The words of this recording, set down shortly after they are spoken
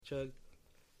chug?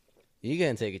 You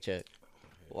gonna take a chug?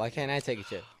 Why can't I take a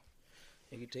chug?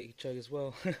 You can take a chug as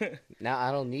well. Now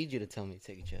I don't need you to tell me to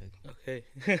take a chug. Okay.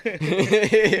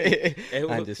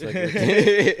 I'm just fucking.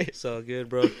 It's all good,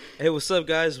 bro. Hey, what's up,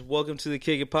 guys? Welcome to the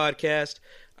Kick It Podcast.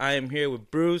 I am here with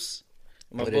Bruce,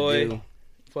 my What boy. it do?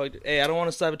 Hey, I don't want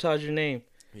to sabotage your name.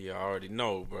 Yeah, I already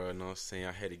know, bro. You know what I'm saying?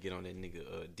 I had to get on that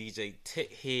nigga DJ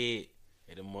Tech Head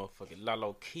and the motherfucking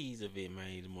Lalo Keys of it,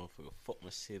 man. The motherfucker fucked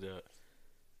my shit up.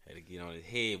 Had to get on his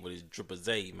head with his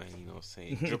Drippazay, man. You know what I'm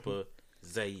saying?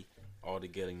 Drippazay all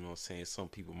together, you know what I'm saying? Some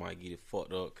people might get it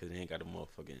fucked up because they ain't got a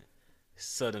motherfucking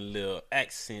southern little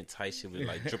accent type shit with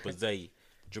like Drippazay.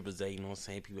 Drippazay, you know what I'm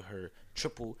saying? People heard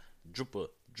triple, dripper,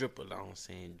 you know what I'm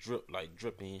saying? Drip, like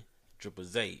dripping,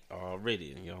 Drippazay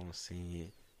already, you know what I'm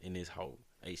saying? In this whole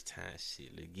H-time shit,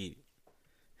 let's get it.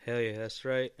 Hell yeah, that's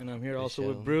right. And I'm here For also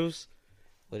sure. with Bruce.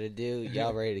 What it do?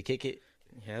 Y'all ready to kick it?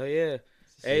 Hell yeah.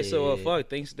 Hey, so Shit. fuck,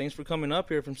 thanks for coming up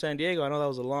here from San Diego. I know that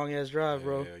was a long ass drive,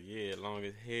 bro. Hell yeah, long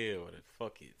as hell with that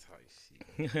fuck it type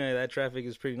shit. That traffic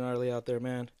is pretty gnarly out there,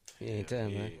 man. You ain't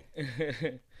telling,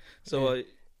 man. So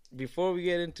before we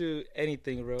get into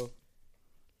anything, bro,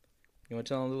 you want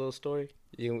to tell them a little story?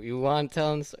 You want to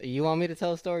tell? You want me to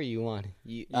tell a story? You want?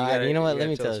 You gotta- know what? you Let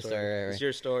me gotta tell a story. It's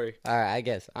your story. All right, I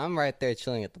guess I'm right there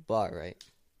chilling at the bar, right?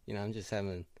 You know, I'm just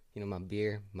having, my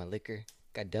beer, my liquor.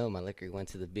 Got done with my liquor. Went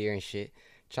to the beer and shit.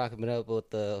 Chalking it up with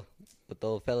the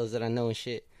old fellas that I know and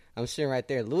shit. I'm sitting right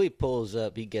there. Louis pulls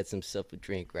up. He gets himself a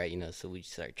drink, right? So we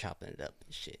start chopping it up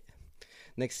and shit.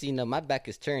 Next thing you know, my back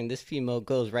is turned. This female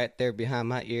goes right there behind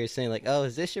my ear saying like, "Oh,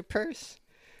 is this your purse?"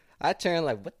 I turn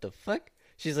like, "What the fuck?"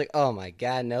 She's like, "Oh my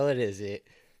God, no, it isn't."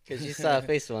 Because she saw the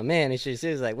face of my man and she was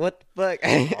like, "What the fuck?"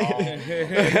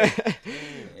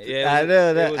 Yeah, I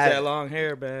know that. It was that long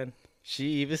hair, man. She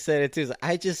even said it too. She's like,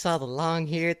 I just saw the long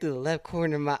hair through the left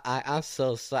corner of my eye. I'm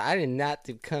so sorry. I did not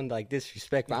to come like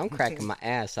disrespectful. I'm cracking my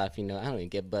ass off. I don't even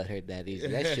get butthurt that easy.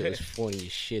 That shit was funny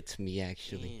as shit to me,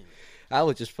 actually. I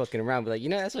was just fucking around, but like,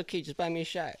 that's okay. Just buy me a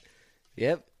shot.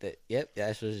 Yep,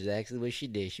 that's exactly what she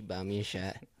did. She bought me a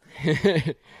shot.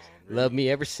 Loved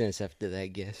me ever since after that, I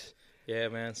guess. Yeah,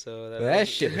 man. So That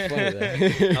shit was funny,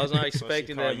 though. I was not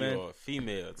expecting so she that, man. You a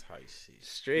female type shit.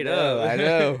 Straight No, up. I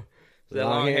know. That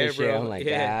long hair, shit, bro. I'm like,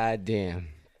 Yeah. God damn.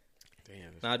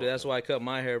 Damn. Nah, dude, that's why I cut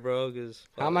my hair, bro. Cause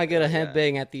How am I good at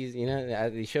headbang at these,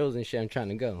 at these shows and shit I'm trying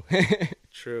to go?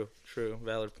 True.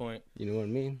 Valid point. You know what I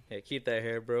mean? Yeah, keep that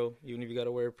hair, bro. Even if you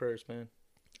gotta wear a purse, man.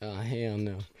 Oh, hell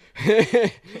no.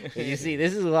 You see,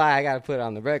 this is why I got to put it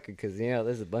on the record, because,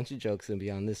 there's a bunch of jokes going to be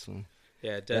on this one.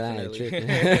 Yeah, But I ain't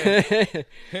definitely.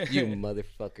 tripping. You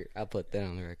motherfucker. I'll put that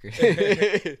on the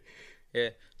record. Yeah.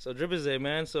 So Drippazay,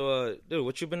 man. So, dude,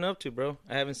 what you been up to, bro?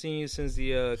 I haven't seen you since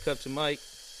the Cup to Mike.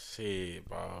 Shit,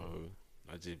 bro.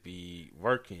 I just be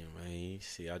working, man.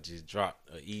 See, I just dropped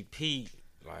an EP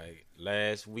like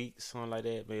last week, something like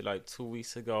that, maybe like 2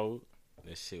 weeks ago.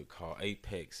 That shit called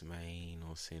Apex, man. You know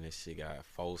what I'm saying? That shit got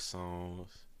 4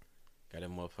 songs. Got that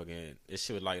motherfucking... That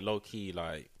shit was like low-key,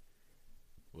 like,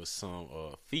 with some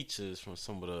features from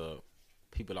some of the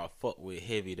people I fuck with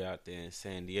heavy out there in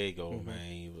San Diego,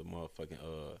 man. With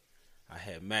motherfucking... I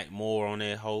had Mac Moore on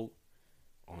that hoe.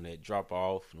 On that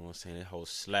drop-off. You know what I'm saying? That whole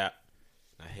slap.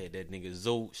 I had that nigga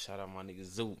Zoot. Shout out my nigga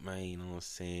Zoot, man. You know what I'm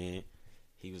saying?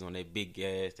 He was on that big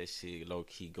gas. That shit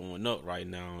low-key going up right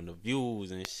now on the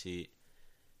views and shit.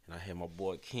 And I had my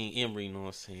boy King Emery, you know what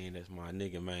I'm saying? That's my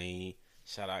nigga, man.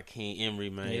 Shout out King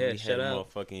Emery, man. Yeah, he shout had a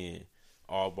out. motherfucking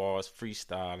all bars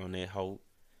freestyle on that hoe.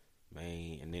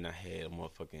 Man, and then I had a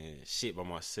motherfucking shit by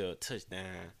myself, touchdown.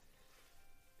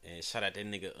 And shout out that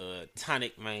nigga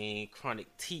Tonic, man,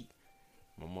 Chronic T.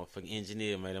 My motherfucking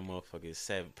engineer, man, that motherfucking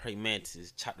Savage Prey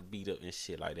Mantis, chop the beat up and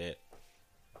shit like that.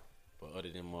 But other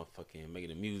than motherfucking making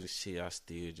the music shit, I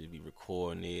still just be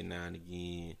recording it now and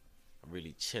again. I'm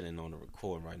really chilling on the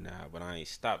recording right now, but I ain't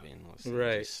stopping. You know what I'm saying?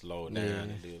 Right. Just slow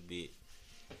down a little bit.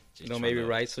 Just Maybe tryna-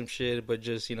 write some shit, but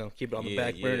just, keep it on the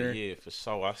back burner. Yeah, for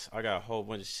sure. I got a whole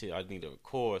bunch of shit I need to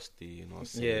record still, you know what I'm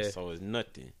saying? Yeah. So it's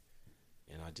nothing.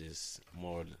 And I just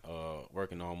more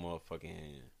working on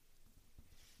motherfucking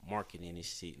marketing and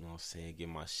shit, you know what I'm saying? Get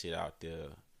my shit out there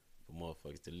for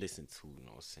motherfuckers to listen to, you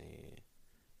know what I'm saying?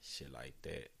 Shit like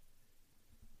that.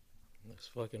 That's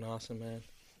fucking awesome, man.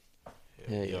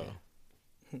 Hell yeah.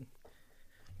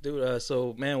 Dude,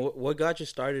 so, man, what got you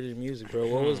started in music, bro?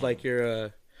 What was, like,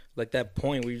 your, like, that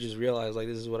point where you just realized, like,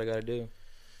 this is what I gotta do?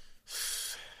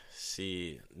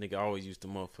 Shit, nigga always used to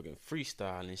motherfucking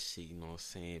freestyle and shit, you know what I'm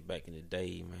saying? Back in the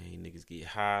day, man, niggas get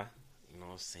high, you know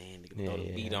what I'm saying? Nigga throw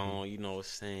the beat on, you know what I'm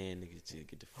saying? Niggas just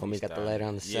get the freestyle. Homie got the lighter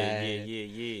on the side.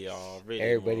 Yeah, already.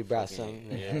 Everybody brought motherfucking-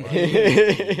 something.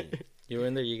 Everybody, You're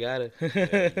in there, you gotta.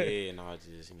 Yeah, and I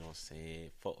just, you know what I'm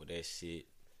saying, fuck with that shit.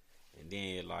 And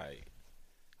then, like,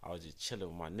 I was just chilling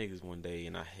with my niggas one day,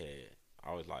 and I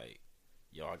was like,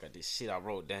 yo, I got this shit I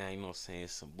wrote down, you know what I'm saying,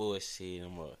 some bullshit.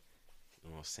 I'm you know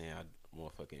what I'm saying, I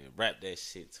motherfucking rap that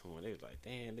shit to them. They was like,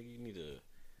 damn, nigga, you need to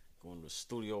go in the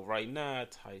studio right now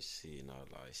type shit. And I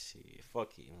was like, shit,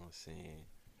 fuck it, you know what I'm saying.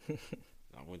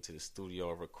 I went to the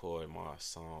studio, recorded my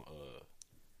song,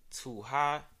 Too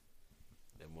High.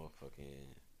 That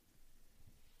motherfucking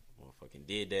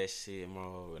did that shit,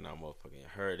 mo, and I motherfucking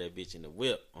heard that bitch in the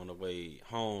whip on the way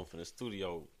home from the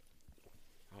studio.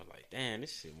 I was like, damn,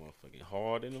 this shit motherfucking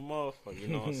hard in the motherfucker, you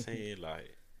know what I'm saying?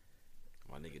 Like,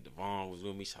 my nigga Devon was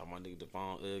with me, shout my nigga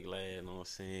Devon Ugly, you know what I'm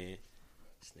saying?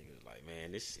 This nigga was like,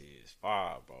 man, this shit is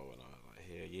fire, bro. And I was like,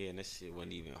 hell yeah, and that shit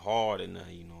wasn't even hard enough,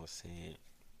 you know what I'm saying?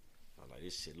 I was like,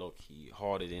 this shit low key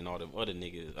harder than all them other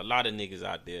niggas. A lot of niggas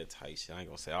out there type shit. I ain't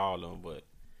gonna say all of them, but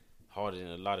harder than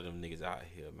a lot of them niggas out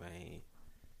here, man.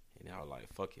 And I was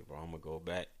like, fuck it, bro. I'm gonna go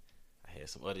back. I had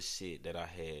some other shit that I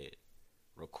had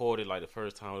recorded, like the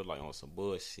first time it was like on some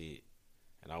bullshit.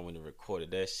 And I went and recorded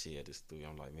that shit at the studio.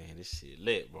 I'm like, man, this shit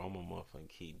lit, bro. I'm gonna motherfucking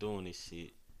keep doing this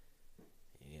shit.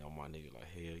 And you know, my nigga like,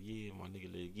 hell yeah, my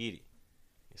nigga, let's get it.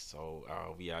 And so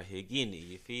I'll be out here getting it,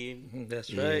 you feel me?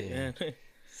 That's right, man.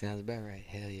 Sounds about right.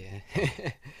 Hell yeah.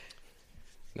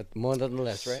 Nothing more, nothing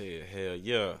less, right? Shit, hell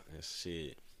yeah. And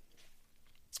shit.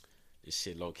 This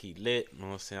shit low key lit, you know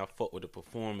what I'm saying? I fuck with the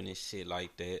performing and shit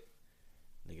like that.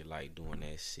 Nigga like doing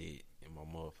that shit. And my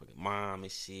motherfucking mom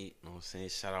and shit, you know what I'm saying?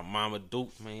 Shout out Mama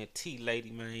Duke, man.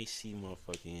 T-Lady, man. She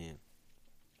motherfucking,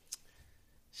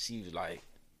 she was like,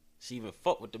 she even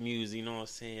fuck with the music, you know what I'm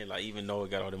saying? Like, even though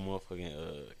it got all the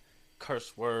motherfucking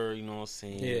curse word, you know what I'm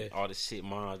saying? Yeah. All the shit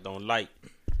moms don't like.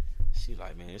 She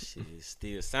like, man, this shit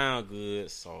still sound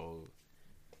good. So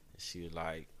she was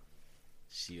like,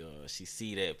 she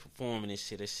see that performing and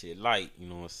shit, that shit light, you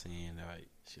know what I'm saying? Like,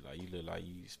 she like, you look like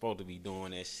you supposed to be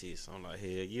doing that shit. So I'm like, hell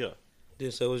yeah.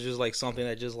 Dude, so it was just like something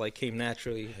that just like came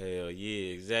naturally. Hell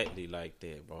yeah, exactly like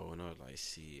that, bro. And I was like,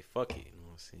 shit, fuck it, you know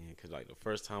what I'm saying? Cause like the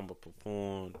first time I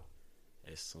performed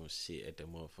at some shit at the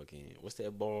motherfucking, what's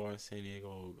that bar in San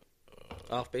Diego?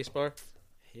 Off base bar?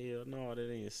 Hell no,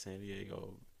 that ain't San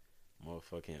Diego.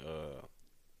 Motherfucking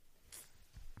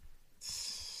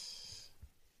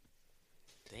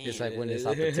damn. It's like when it's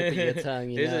off the tip of your tongue,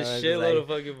 you know. There's a it's shitload like, of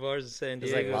fucking bars in San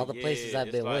it's Diego. like all the places I've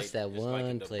it's been. like, What's that it's one like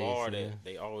in the place? bar You know? that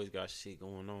they always got shit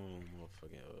going on,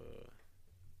 motherfucking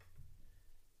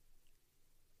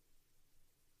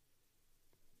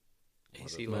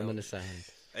AC Moment Lounge. of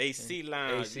silence. AC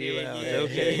Lounge. AC yeah, Lounge, yeah,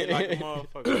 okay. yeah, like a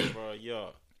motherfucker, bro. Yeah.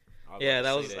 Yeah,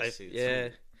 that was yeah.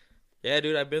 Too. Yeah,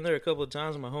 dude, I've been there a couple of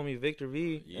times with my homie Victor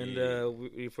V Yeah. and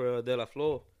we for De La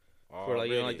Flor. For like,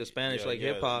 you know, like the Spanish, like,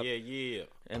 hip-hop. Yeah, yeah.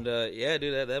 And yeah,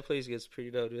 dude, that place gets pretty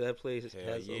dope, dude. That place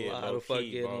Hell has yeah, a lot low of key,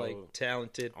 fucking bro. like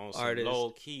talented On some artists. low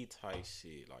key type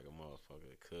shit, like a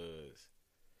motherfucker, cause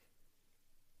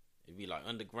it be like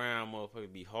underground,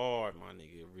 motherfucker. Be hard, my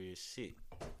nigga. Real shit.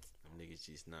 Them niggas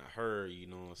just not heard, you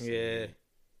know what I'm saying? Yeah.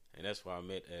 And that's why I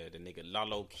met the nigga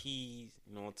Lalo Keys.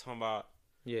 You know what I'm talking about?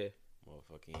 Yeah.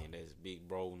 Motherfucking, that's big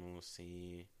bro. You know what I'm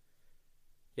saying?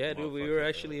 Yeah, dude, we were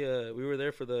actually we were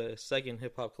there for the second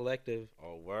hip hop collective.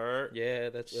 Oh, word. Yeah,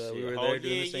 that's Shit. we were Oh, there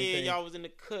doing the same thing. Y'all was in the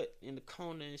cut, in the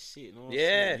corner and shit. You know what I'm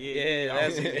Yeah, saying? yeah, I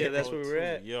was that's- in yeah, that that's hoe where we're too.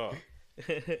 at. Yeah.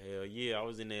 Hell yeah, I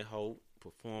was in that hoe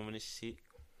performing and shit.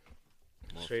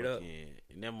 Straight up.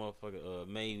 And that motherfucker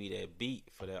made me that beat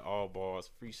for that All Bars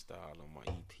freestyle on my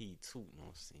EP too. You know what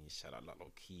I'm saying? Shout out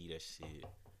Low Key, that shit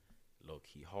low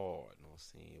key hard. You know what I'm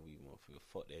saying? We motherfucker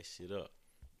fuck that shit up.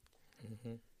 Mm-hmm.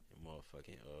 And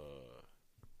motherfucking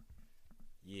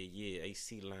yeah,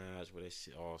 AC Lounge where that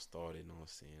shit all started. You know what I'm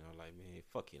saying? I'm like, man,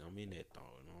 fuck it, I'm in that though.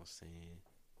 You know what I'm saying?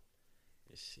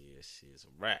 That shit is a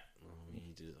rap. You know what I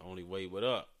mean? Just only way but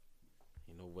up.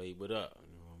 Ain't no way but up.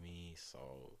 You know what I mean?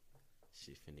 So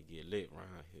shit finna get lit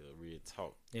around here, real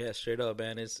talk. Yeah, straight up,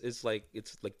 man. It's like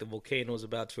the volcano is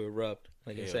about to erupt,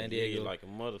 like in San Diego. Yeah, like a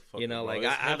motherfucker. You know, bro. like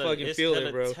It's I fucking feel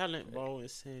it, bro. Talent, bro, in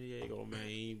San Diego,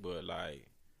 man. But like,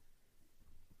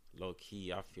 low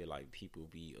key, I feel like people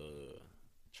be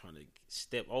trying to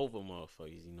step over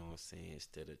motherfuckers. You know what I'm saying?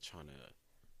 Instead of trying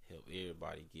to help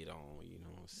everybody get on. You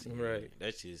know what I'm saying? Right.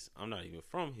 That's just, I'm not even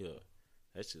from here.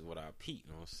 That's just what I peep.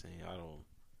 You know what I'm saying? I don't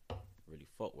really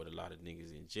fuck with a lot of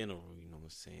niggas in general, you know what I'm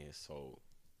saying? So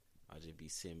I just be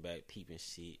sitting back peeping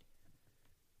shit.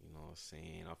 You know what I'm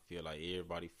saying? I feel like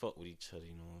everybody fuck with each other,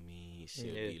 you know what I mean?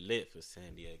 Shit be lit for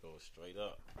San Diego, straight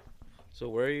up. So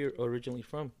where are you originally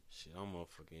from? Shit, I'm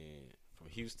motherfucking from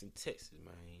Houston, Texas,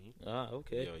 man. Ah,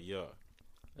 okay. Yeah.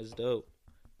 That's dope.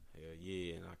 Hell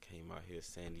yeah, and I came out here to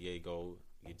San Diego,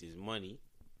 get this money.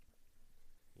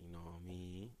 You know what I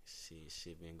mean?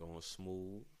 Shit been going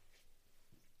smooth.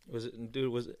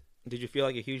 Did you feel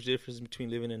like a huge difference between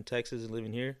living in Texas and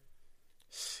living here?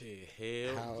 Shit,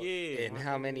 hell yeah. In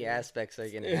how many aspects are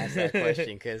you gonna ask that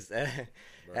question? Because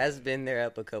that's been there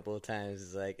up a couple of times.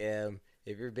 It's like,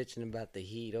 if you're bitching about the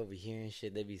heat over here and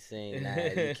shit, they be saying, nah,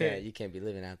 you can't be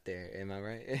living out there. Am I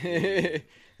right?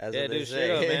 That's Yeah, what they dude, say.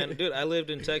 straight up, man. Dude, I lived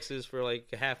in Texas for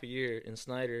like half a year in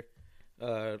Snyder,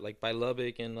 like by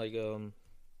Lubbock and like what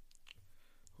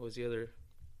was the other?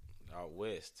 Out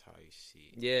west type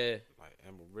shit. Yeah, Like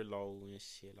Amarillo and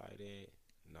shit like that.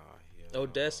 Nah, hell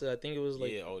Odessa. I think it was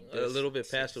like Odessa, a little bit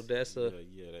past Texas. Odessa.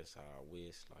 Yeah, that's out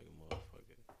west like a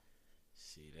motherfucker.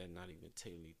 Shit, that's not even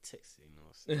technically Texas, you know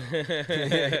what I'm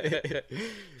saying?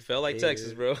 Felt like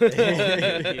Texas, bro.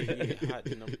 yeah, hot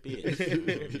in a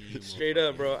bitch. Straight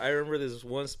up, bro. I remember this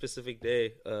one specific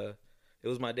day. It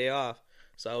was my day off,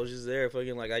 so I was just there,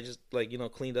 fucking like I just like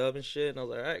cleaned up and shit, and I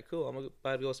was like, all right, cool. I'm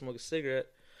about to go smoke a cigarette,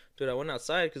 dude. I went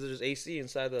outside because there's AC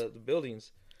inside the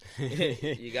buildings.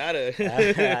 You gotta.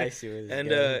 I see where this and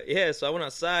going. yeah, so I went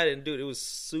outside and dude, it was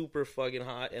super fucking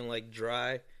hot and like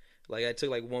dry. Like I took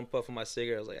like one puff of my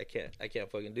cigarette. I was like, I can't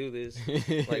fucking do this.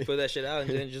 Like put that shit out and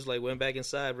then just like went back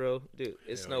inside, bro. Dude,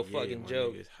 it's Hell no yeah, fucking my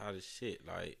joke. nigga, it's hot as shit.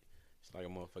 Like it's like a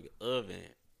motherfucking oven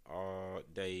all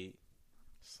day.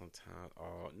 Sometimes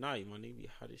all night. My nigga be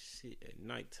hot as shit at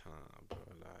nighttime, bro.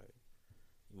 Like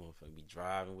you motherfucking be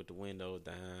driving with the windows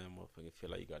down. Motherfucking feel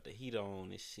like you got the heat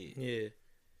on and shit. Yeah.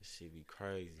 This shit be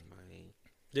crazy, man.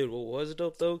 Dude, what was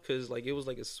dope though? Cause like it was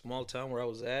like a small town where I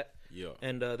was at, Yeah,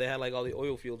 and they had like all the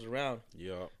oil fields around,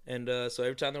 yeah, and so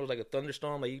every time there was like a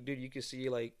thunderstorm, like you could see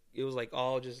like it was like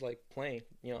all just like plain,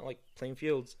 like plain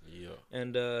fields, yeah.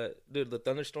 and dude, the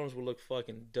thunderstorms would look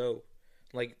fucking dope,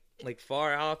 like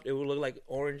far off it would look like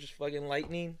orange fucking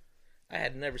lightning. I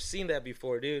had never seen that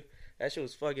before, dude. That shit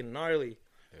was fucking gnarly.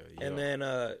 Hell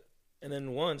yeah. And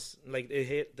then once like it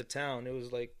hit the town, it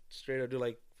was like straight up, dude,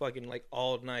 like fucking like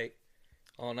all night.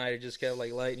 All night it just kept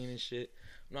like lightning and shit.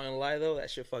 I'm not gonna lie though, that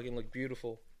shit fucking looked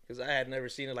beautiful because I had never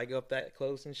seen it like up that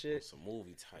close and shit. Some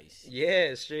movie type shit.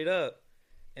 Yeah, straight up.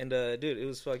 And dude, it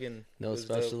was fucking No it was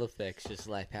special dope. effects, just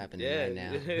life happening Yeah. right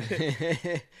now.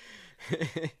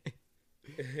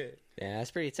 Yeah,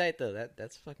 that's pretty tight though.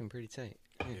 That's fucking pretty tight.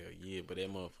 Hell yeah, but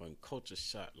that motherfucking culture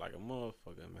shot like a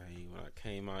motherfucker, man. When I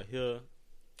came out here,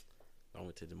 I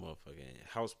went to the motherfucking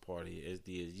house party at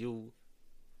SDSU.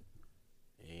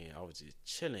 And I was just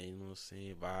chilling, you know what I'm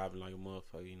saying? Vibing like a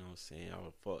motherfucker, you know what I'm saying? I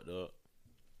was fucked up.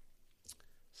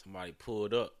 Somebody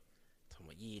pulled up. Told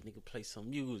me, yeah, nigga, play some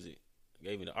music.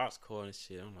 Gave me the aux cord and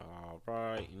shit. I'm like,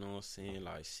 alright, you know what I'm saying?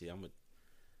 Like, shit, I'm gonna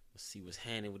see what's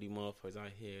happening with these motherfuckers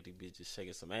out here. These bitches just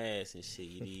shaking some ass and shit,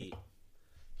 you did.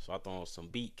 So I throw on some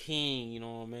Beat King, you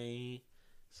know what I mean?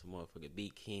 Some motherfucking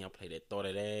Beat King. I play that thought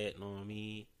of that, you know what I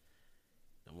mean?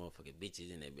 The motherfucking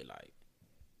bitches in there be like,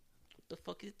 the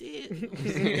fuck is this?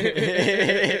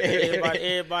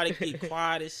 everybody keep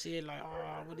quiet and shit. Like,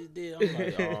 oh, what is this? I'm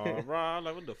like, oh, bro, I'm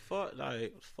like, what the fuck? Like,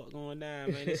 what the fuck going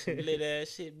down, man? This some lit ass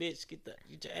shit, bitch. Get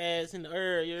your ass in the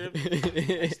air, you hear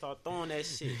me? I start throwing that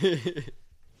shit.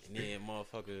 And then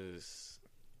motherfuckers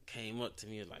came up to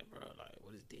me and like, bro, like,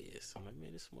 what is this? I'm like,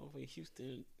 man, this motherfucking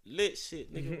Houston lit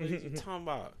shit, nigga. What is you talking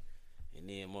about? And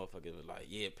then motherfuckers was like,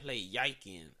 yeah, play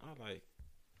Yiking. I'm like,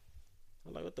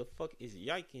 what the fuck is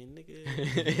yiking, nigga?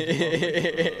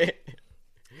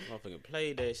 Motherfucking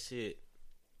played that shit.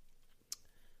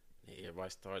 And everybody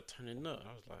started turning up.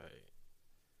 I was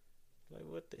like,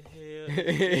 what the hell?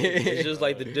 It's just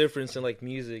like the difference in like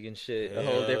music and shit. A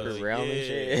whole different realm and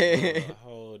shit. A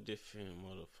whole different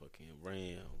motherfucking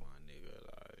realm, my nigga.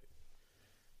 Like,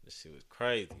 this shit was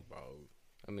crazy, bro.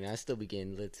 I mean, I still be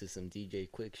getting lit to some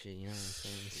DJ Quick shit, you know what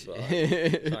I'm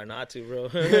saying? Sorry not to, bro.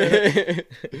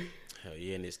 Hell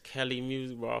yeah, and this Cali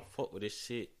music, bro, I fuck with this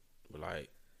shit. But like,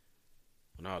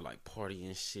 when I was like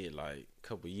partying shit, like a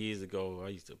couple years ago, I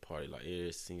used to party like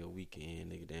every single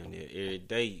weekend, nigga, damn near every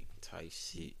day type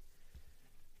shit.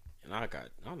 And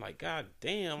I'm like, god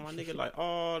damn, my nigga, like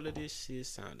all of this shit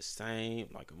sound the same,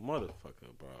 like a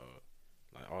motherfucker, bro.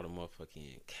 Like all the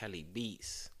motherfucking Cali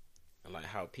beats, and like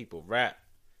how people rap,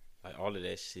 like all of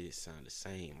that shit sound the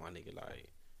same, my nigga,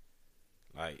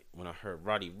 Like, when I heard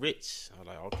Roddy Rich, I was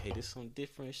like, okay, this some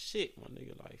different shit, my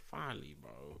nigga. Like, finally,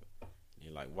 bro.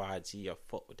 And, like, YG, I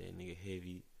fuck with that nigga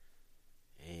heavy.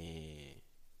 And,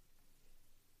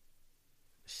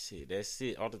 shit, that's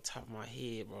it. Off the top of my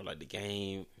head, bro. Like, the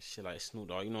game, shit like Snoop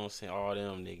Dogg, you know what I'm saying? All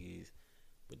them niggas.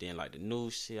 But then, like, the new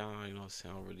shit, you know what I'm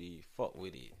saying? I don't really fuck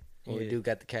with it. Well, we do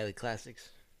got the Cali classics.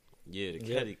 Yeah, the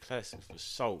Cali classics for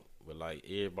sure. But like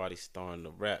everybody starting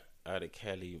to rap out of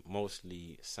Cali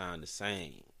mostly sound the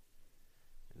same.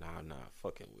 Nah, I'm not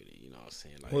fucking with it. You know what I'm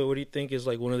saying? Like, What do you think is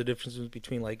like one of the differences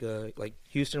between like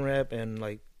Houston rap and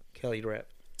like Cali rap?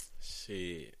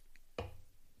 shit.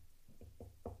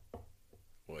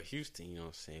 Well, Houston, you know what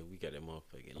I'm saying? We got that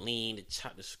motherfucking lean, the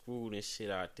chop, the screw and shit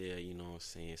out there. You know what I'm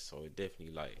saying? So it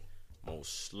definitely like more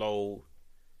slow,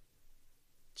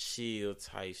 chill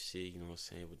type shit. You know what I'm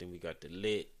saying? But then we got the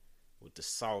lit with the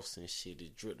sauce and shit, the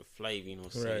drip, the flavor. You know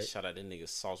what I'm saying? Right. Shout out that nigga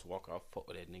Sauce Walker. I fuck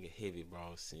with that nigga heavy,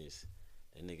 bro. Since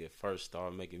that nigga first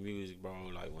started making music, bro.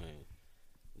 Like when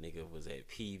nigga was at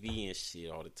PV and shit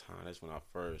all the time. That's when I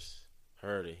first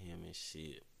heard of him and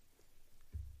shit.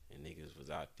 And niggas was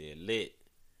out there lit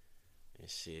and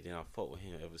shit. Then I fuck with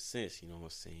him ever since, you know what I'm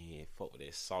saying? Fuck with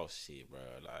that sauce shit, bro.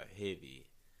 Like heavy.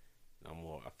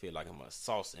 I feel like I'm a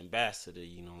sauce ambassador,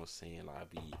 you know what I'm saying? Like I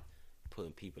be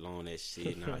putting people on that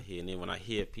shit and out here. And then when I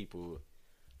hear people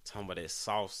talking about that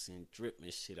sauce and drip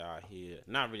and shit out here,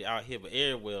 not really out here, but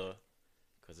everywhere,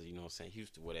 because you know what I'm saying,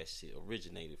 Houston, where that shit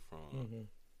originated from. Mm-hmm.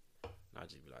 And I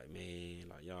just be like, man,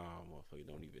 like y'all motherfuckers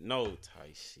don't even know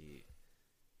type shit.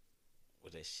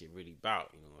 What that shit really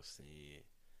about, you know what I'm saying?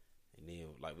 And then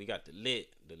like we got the lit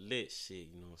shit,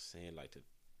 you know what I'm saying? Like the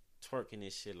twerking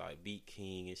and shit, like Beat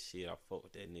King and shit. I fuck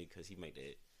with that nigga because he make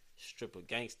that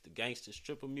gangster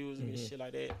stripper music and shit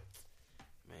like that.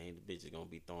 Man, the bitch is gonna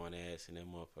be throwing ass in that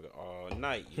motherfucker all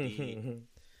night, you dig?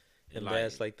 And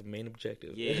that's like the main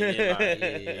objective.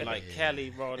 Yeah, like Cali,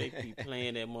 bro, they be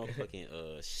playing that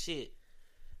motherfucking shit.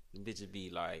 The bitches be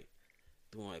like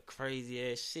doing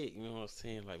crazy ass shit, you know what I'm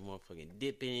saying? Like motherfucking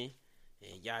dipping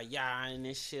and and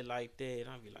this shit like that. And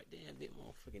I be like, damn, bitch,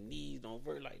 motherfucking knees don't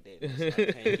work like that. So I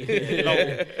can't get that low.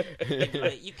 They be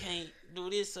like, you can't do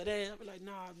this or that. I be like,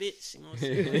 nah, bitch, you know what I'm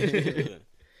saying?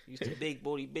 Used to big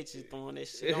booty bitches throwing that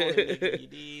shit on it,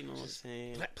 nigga, you know what I'm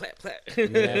saying? Plat.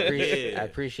 Yeah, I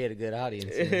appreciate a good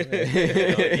audience. You know?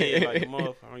 Yeah, like the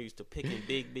motherfucker, I used to picking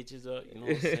big bitches up, you know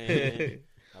what I'm saying?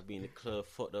 I be in the club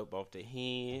fucked up off the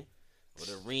hand or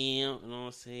the rim, you know what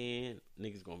I'm saying?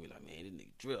 Niggas gonna be like, man, this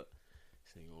nigga drip.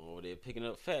 This nigga over there picking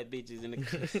up fat bitches in the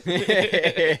club.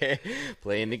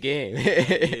 Playing the game.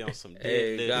 Yeah, on some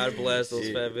Hey, God bless those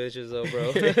fat bitches though,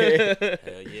 bro.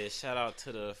 Hell yeah, shout out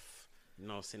to the, you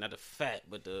know what I'm saying, not the fat,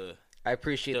 but I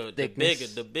appreciate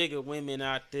the bigger women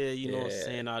out there, you know what I'm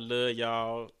saying? I love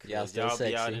y'all. Y'all still y'all be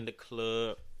sexy. out in the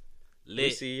club. Lit. We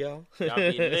see y'all. Y'all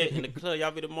be lit in the club.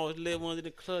 Y'all be the most lit ones in the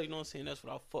club. You know what I'm saying? That's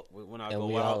what I fuck with when I and go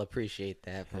we out. all appreciate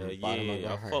that from the bottom of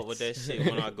our I hearts. fuck with that shit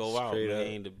when I go out, Straight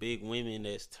man. up. The big women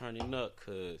that's turning up,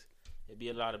 cause there be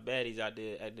a lot of baddies out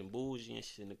there acting bougie and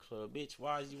shit in the club. Bitch,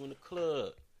 why is you in the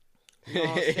club? You know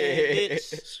what I'm saying,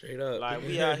 bitch? Straight up. Like,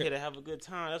 we out here to have a good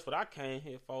time. That's what I came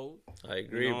here for. I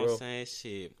agree, you know bro. what I'm saying?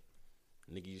 Shit.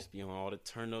 Nigga used to be on all the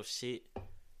turn up shit.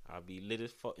 I'll be lit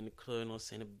as fuck in the club, you know what I'm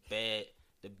saying?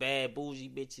 The bad bougie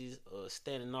bitches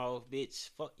standing off, bitch.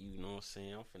 Fuck you, you know what I'm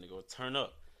saying? I'm finna go turn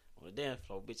up on the dance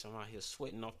floor, bitch. I'm out here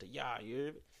sweating off the yard, you hear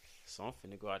me? So I'm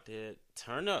finna go out there,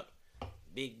 turn up.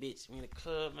 Big bitch, me in the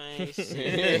club, man.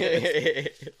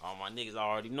 Shit. All my niggas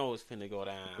already know it's finna go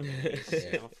down, man.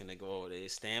 Shit, I'm finna go over there,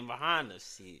 stand behind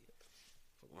us, shit.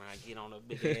 When I get on a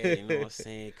big ass, you know what I'm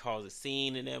saying? Cause a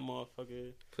scene in that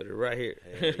motherfucker. Put it right here.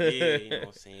 Hell yeah, you know what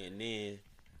I'm saying? And then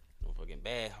motherfucking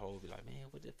bad hoe be like, man,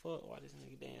 what the fuck? Why this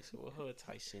nigga dancing with her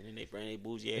type shit? And they bring their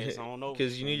bougie ass on over.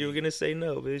 Because you knew you were going to say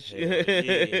no, bitch. Hell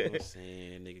yeah, you know what I'm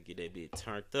saying? Nigga get that bitch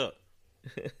turned up.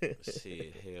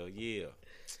 Shit, hell yeah.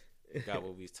 Got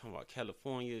what we was talking about,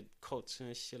 California culture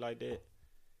and shit like that.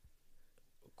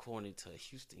 According to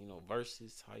Houston, you know,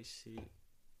 versus type shit.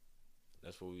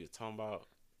 That's what we was talking about.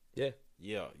 Yeah.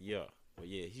 But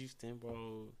yeah, Houston,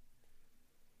 bro,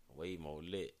 way more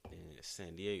lit than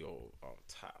San Diego on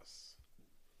tops.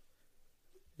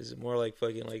 Is it more like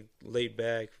fucking like laid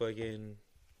back fucking?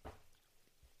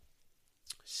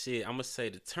 Shit, I'm gonna say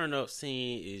the turn up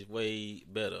scene is way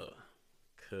better,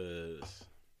 cause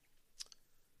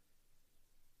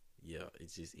yeah,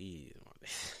 it just is.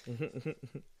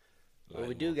 Well,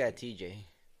 we do got TJ.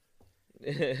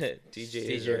 TJ is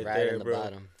TJ right there, on the bro.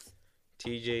 bottom.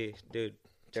 TJ, dude.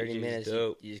 30 TJ's minutes,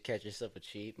 dope. you just catch yourself a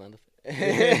cheap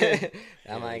motherfucker.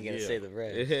 I'm not gonna say the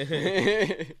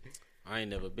rest. I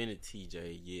ain't never been to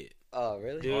TJ yet. Oh,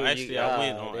 really? Dude, Oh, actually, I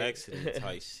went oh, on dude. accident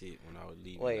type shit when I was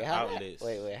leaving Wait, the how outlets.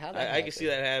 how that I can see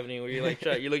that happening where you're like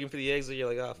you're looking for the exit. You're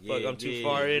like, oh fuck, Yeah, I'm too yeah,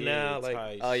 far in yeah, now. Like,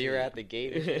 type Oh, you're shit. at the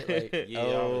gate and shit? Like, Yeah,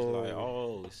 I was like,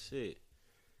 oh shit.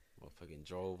 Motherfucking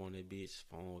drove on that bitch.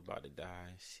 Phone was about to die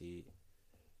and shit.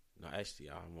 No, actually,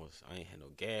 I ain't had no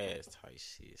gas type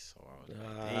shit, so I was like,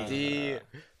 Ah. damn.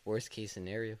 Worst case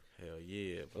scenario. Hell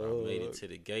yeah, but I made it Fuck. to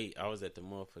the gate. I was at the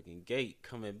motherfucking gate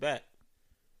coming back.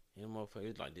 And the motherfucker, it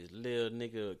was like this little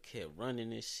nigga kept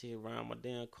running this shit around my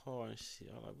damn car and shit.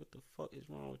 I was like, what the fuck is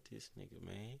wrong with this nigga,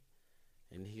 man?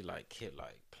 And he like kept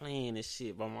like playing this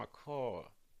shit by my car.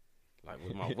 Like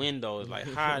with my windows, like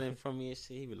hiding from me and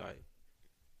shit. He be like,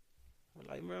 I'm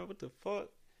like, man, what the fuck?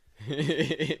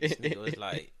 This nigga was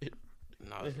like,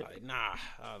 and I was like, nah.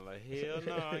 I was like, hell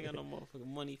no, I ain't got no motherfucking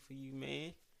money for you,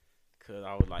 man. Cause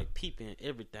I was like peeping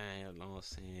everything, you know what I'm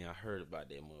saying? I heard about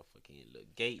that motherfucking little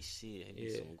gate shit. And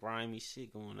Yeah. some grimy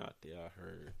shit going out there, I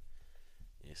heard.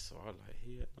 And so I was like,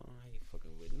 hell no, I ain't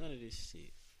fucking with none of this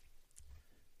shit.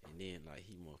 And then like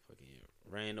he motherfucking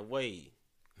ran away.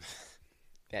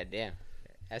 God damn.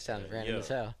 That sounds random Yeah. as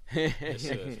hell. That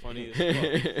shit was funny as fuck.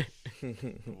 I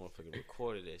motherfucking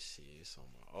recorded that shit. It's on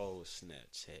my old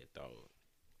Snapchat, dog.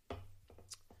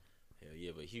 Hell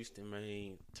yeah, but Houston,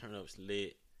 man, turn up's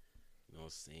lit. You know what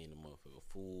I'm saying? The motherfucking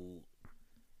food,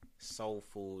 soul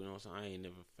food, you know what I'm saying? I ain't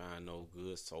never find no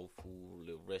good soul food,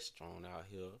 little restaurant out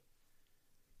here. You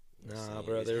know what I'm Nah, saying?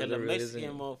 bro, It's there hella really Mexican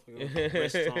isn't. motherfucking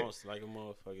restaurants like a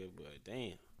motherfucker, but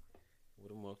damn, where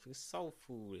the motherfucking soul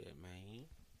food at, man?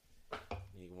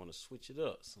 Nigga want to switch it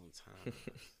up sometimes.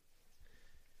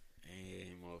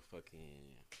 And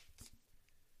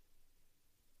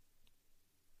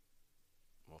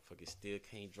motherfuckers still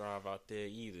can't drive out there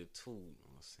either, too. You know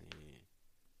what I'm saying?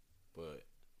 But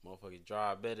motherfuckers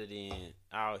drive better than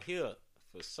out here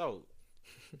for sure.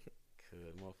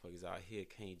 Cause motherfuckers out here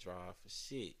can't drive for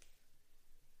shit.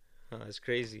 It's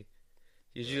crazy.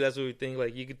 Usually that's what we think.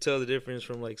 Like you could tell the difference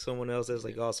from like someone else that's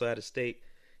like also out of state.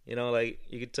 You know, like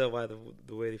you could tell by the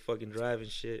way they fucking drive and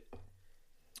shit.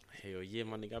 Hell yeah,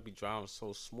 my nigga, I be driving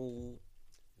so smooth.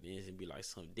 Then it'd be like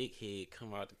some dickhead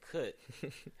come out the cut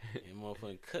and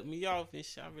motherfucking cut me off and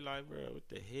shit. I be like, bro, what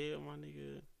the hell, my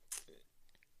nigga?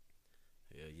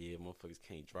 Hell yeah, motherfuckers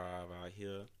can't drive out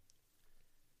here.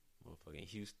 Motherfucking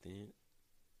Houston.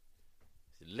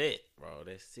 It's lit, bro.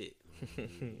 That's it.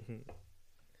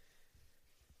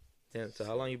 Damn, so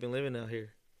how long you been living out here?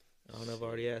 I don't know if I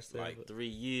already asked that. Like But 3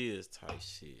 years type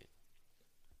shit.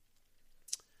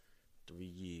 3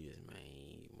 years,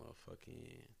 man.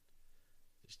 Motherfucking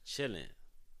just chilling.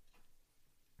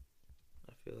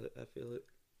 I feel it. I feel it.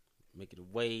 Make it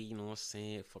away, you know what I'm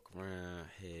saying? Fuck around.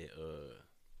 Had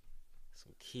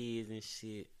some kids and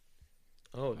shit.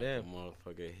 Oh Like damn! a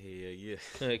motherfucker, hell yeah.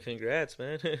 Congrats,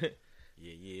 man.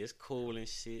 Yeah, it's cool and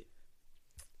shit.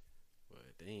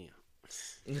 But damn.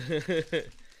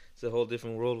 It's a whole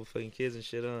different world with fucking kids and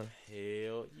shit, huh?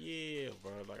 Hell yeah,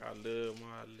 bro. Like, I love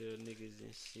my little niggas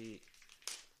and shit.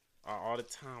 All the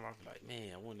time, I be like,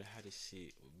 man, I wonder how this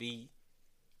shit would be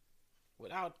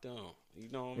without them. You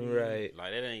know what I mean? Right.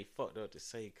 Like, that ain't fucked up to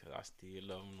say, because I still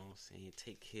love them, you know what I'm saying?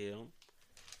 Take care of them.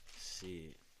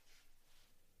 Shit.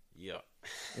 Yeah.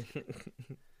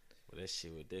 Well, that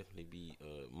shit would definitely be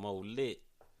more lit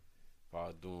if I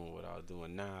was doing what I was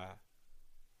doing now.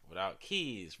 Without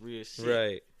kids, real shit.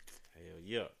 Right. Hell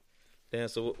yeah. Damn.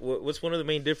 So what's one of the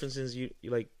main differences you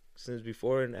like since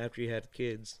before and after you had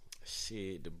kids?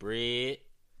 Shit, the bread.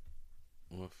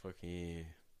 Motherfuckers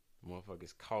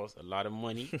cost a lot of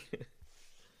money.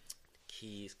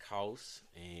 Kids cost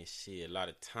and shit, a lot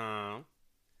of time.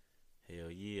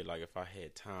 Hell yeah, like if I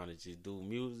had time to just do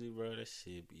music, bro, that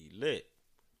shit be lit.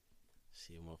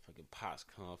 Shit, motherfucking pops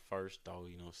come first, though,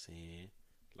 you know what I'm saying?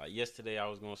 Like yesterday I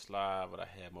was gonna slide, but I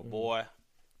had my boy.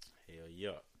 Hell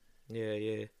yeah.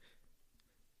 Yeah.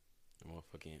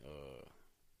 Motherfucking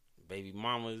baby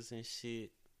mamas and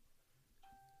shit.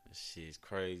 That shit's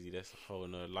crazy. That's a whole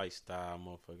nother lifestyle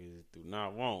motherfuckers do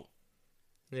not want.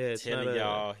 Yeah, it's Telling not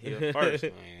y'all here first,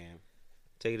 man.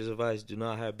 Take this advice: do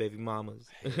not have baby mamas.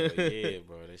 Hell yeah,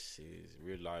 bro. That shit is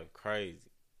real life crazy.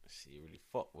 Shit really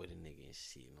fuck with a nigga and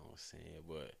shit, you know what I'm saying?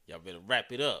 But y'all better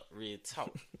wrap it up, real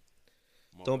talk.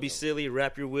 Don't be silly.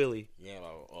 Wrap your willy. Yeah,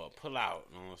 or pull out,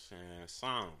 you know what I'm saying?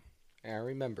 Song. And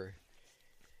remember,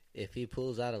 if he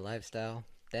pulls out a lifestyle,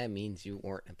 that means you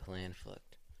weren't a plan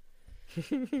fucked.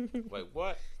 Wait,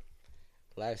 what?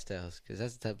 Lifestyles, because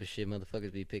that's the type of shit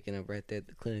motherfuckers be picking up right there at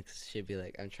the clinics. Should be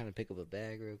like, I'm trying to pick up a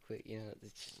bag real quick, you know.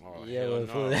 Oh, Yeah, hell well, no.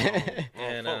 fool. I don't fuck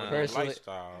with no Personally-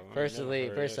 lifestyle. I ain't Personally,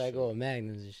 never heard first that I go shit. with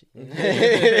Magnums and shit.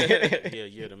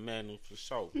 Yeah, the magnum for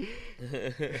sure.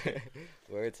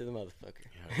 Word to the motherfucker.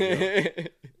 Yeah.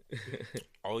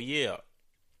 Oh yeah,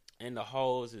 and the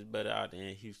hoes is better out there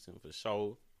in Houston for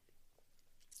sure.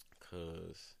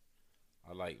 Cause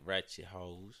I like ratchet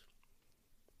hoes.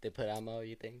 They put ammo,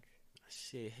 you think?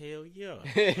 Shit, hell yeah.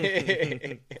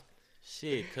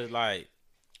 Shit, cause like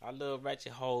I love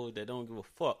ratchet hoes that don't give a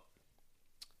fuck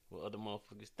what other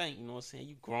motherfuckers think. You know what I'm saying?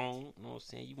 You grown. You know what I'm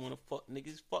saying? You wanna fuck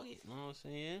niggas? Fuck it. You know what I'm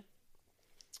saying?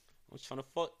 I'm trying to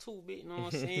fuck too, bitch. You know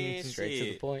what I'm saying? Straight to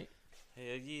the point.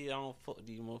 Hell yeah, I don't fuck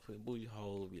these motherfucking booty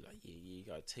hoes. Be like, yeah, you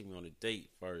gotta take me on a date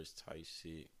first, type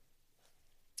shit.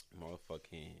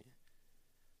 Motherfucking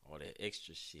all that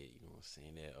extra shit. You know what I'm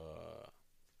saying? That what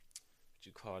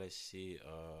you call that shit?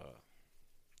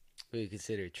 What do you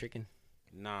consider tricking?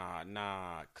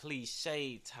 Nah,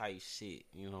 cliche type shit.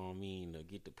 You know what I mean? To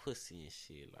get the pussy and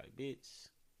shit. Like, bitch,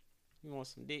 you want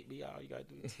some dick, be all you gotta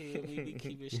do is tell me. We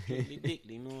keep it strictly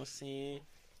dickly. You know what I'm saying?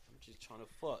 I'm just trying to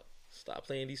fuck. Stop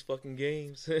playing these fucking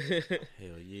games.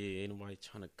 Hell yeah, ain't nobody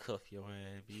trying to cuff your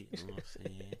ass, bitch. You know what I'm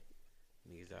saying?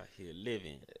 Niggas out here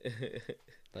living.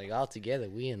 Like, all together,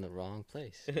 we in the wrong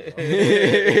place.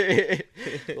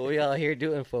 What we all here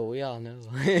doing for, we all know.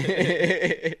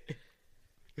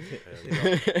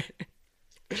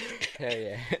 Hell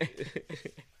yeah.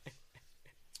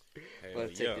 Well,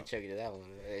 take the chug to that one.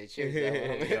 Hey, cheers to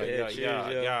that one.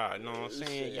 Yeah. You know what I'm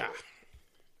saying? Yeah.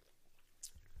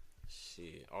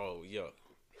 Shit. Oh, yeah.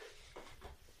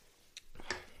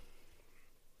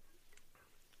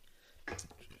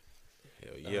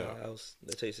 Hell yeah.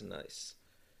 That tasted nice.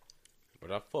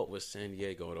 But I fuck with San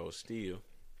Diego though. Still,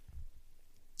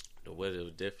 the weather will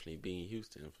definitely be in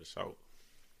Houston for sure.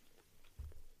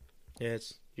 Yeah,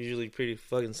 it's usually pretty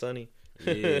fucking sunny.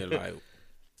 Yeah, like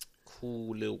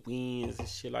cool little winds and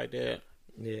shit like that.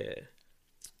 Yeah.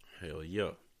 Hell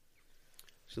yeah.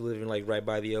 Just living like right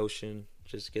by the ocean.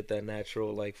 Just get that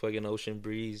natural like fucking ocean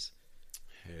breeze.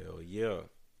 Hell yeah.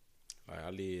 Like I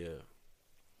live.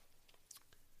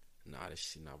 Nah, this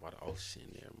shit not by the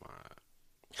ocean there,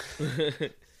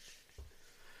 man.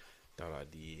 Thought I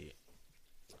did.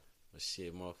 But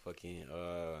shit, motherfucking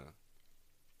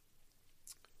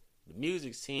the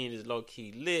music scene is low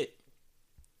key lit.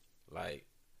 Like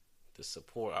the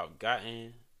support I've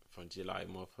gotten from just like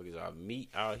motherfuckers I meet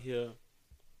out here.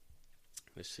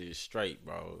 This shit is straight,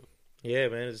 bro. Yeah,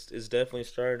 man, it's definitely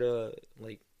started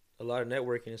like a lot of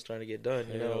networking is starting to get done.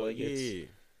 You know, Hell like yeah.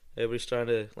 everybody's trying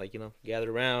to like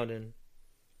gather around and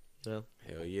Hell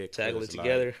yeah, tackle it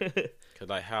together. Cause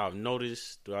like how I've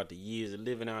noticed throughout the years of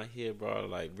living out here, bro,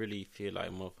 like really feel like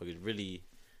motherfuckers really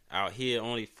out here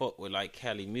only fuck with like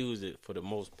Cali music for the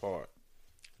most part,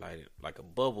 like a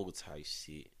bubble type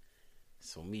shit.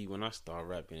 So me when I started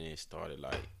rapping and started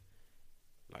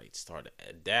start to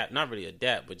adapt, not really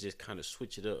adapt, but just kind of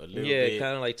switch it up a little bit. Yeah,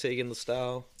 kind of like taking the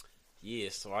style. Yeah,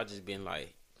 so I just been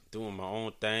like doing my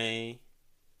own thing,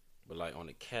 but like on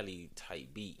a Cali type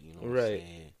beat, you know what I'm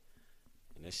saying?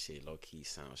 And that shit low key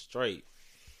sounds straight.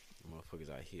 Motherfuckers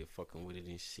out here fucking with it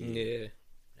and shit. Yeah.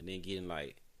 And then getting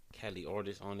like Cali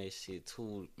artists on that shit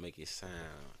too, make it sound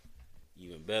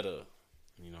even better.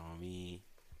 You know what I mean?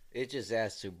 It just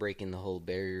adds to breaking the whole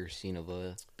barrier scene of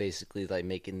basically like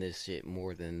making this shit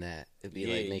more than that. It'd be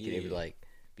like making it like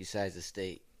besides the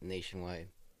state, nationwide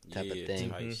type of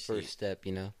thing. First step,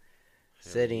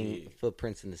 setting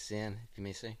footprints in the sand, if you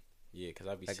may say. Yeah, because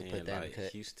I be saying like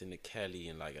Houston to Cali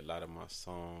and like a lot of my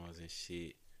songs and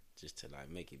shit, just to like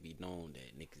make it be known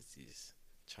that niggas is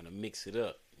trying to mix it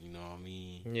up. You know what I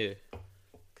mean? Yeah.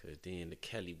 Cause then the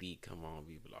Cali beat come on,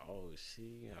 be like, oh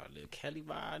shit, I live Cali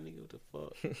vibe, nigga, what the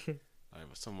fuck? Like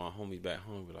some of my homies back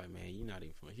home be like, man, you not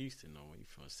even from Houston, no, you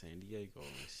from San Diego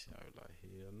and shit. I was like,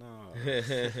 hell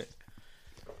no.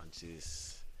 I'm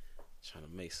just trying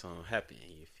to make something happen.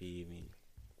 You feel me?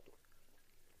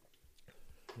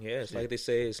 Yeah, it's like they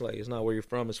say, it's like it's not where you're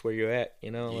from, it's where you're at.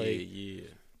 Yeah, like, yeah.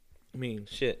 I mean,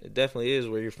 shit, it definitely is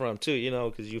where you're from too.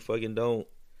 Because you fucking don't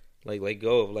like let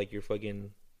go of like your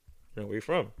fucking, where you're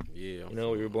from. Yeah,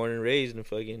 where you're born and raised and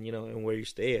fucking, and where you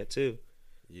stay at too.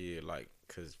 Yeah, like,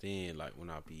 cause then like when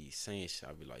I be saying shit,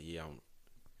 I be like, yeah, I'm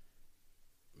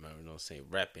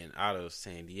rapping out of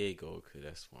San Diego, cause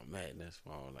that's where I'm at, and that's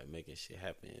why I'm like making shit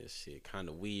happen. It's shit kind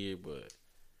of weird, but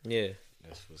yeah,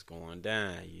 that's what's going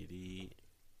down. You dig?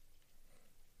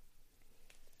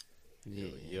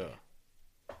 Yeah.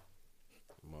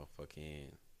 Motherfucking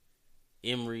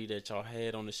Emery that y'all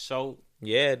had on the show.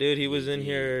 Yeah, dude, he was in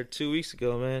here 2 weeks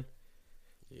ago, man.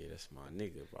 Yeah, that's my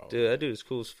nigga, bro. Dude, that dude is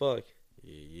cool as fuck.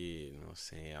 Yeah, you know what I'm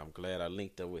saying? I'm glad I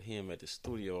linked up with him at the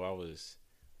studio. I was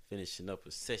finishing up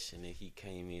a session and he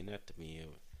came in after me. You know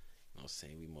what I'm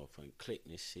saying? We motherfucking clicked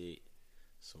and shit.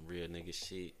 Some real nigga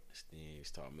shit. Then we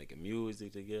started making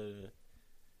music together.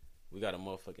 We got a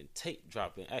motherfucking tape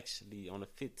dropping actually on the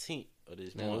 15th of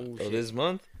this month. Oh, this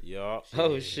month? Yup.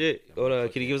 Oh shit! Hold on,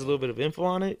 can you give us a little bit of info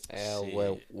on it?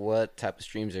 What type of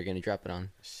streams are gonna drop it on?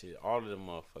 Shit, all the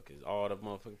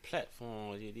motherfucking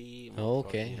platforms. You need.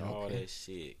 Okay. All that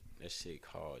shit. That shit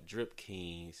called Drip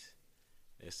Kings.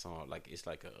 That song it's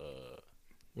like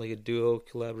a duo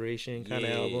collaboration kind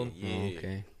of album. Yeah. Oh,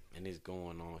 okay. And it's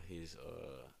going on his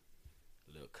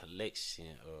little collection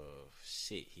of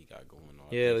shit he got going on.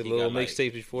 Yeah, the little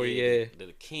mixtapes before.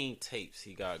 The King tapes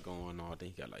he got going on. I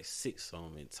think he got like 6 of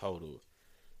them in total.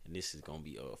 And this is gonna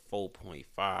be a 4.5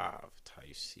 type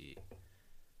shit. I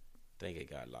think it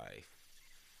got like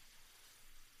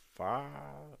 5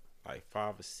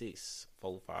 or 6,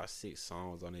 4, 5, 6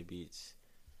 songs on that bitch.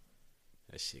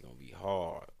 That shit gonna be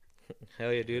hard.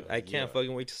 Hell yeah, dude! I can't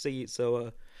fucking wait to see it.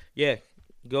 So, yeah,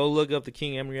 go look up the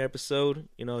King Emery episode.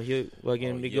 You know, he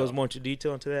goes more into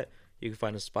detail into that. You can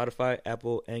find us Spotify,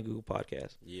 Apple, and Google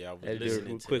Podcasts. Yeah, I was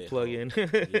listening to quick plug in. yeah,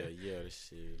 this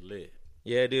shit lit.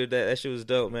 Yeah, dude, that shit was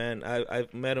dope, man.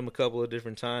 I've met him a couple of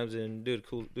different times, and dude's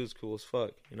cool as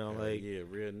fuck. You know,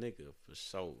 real nigga for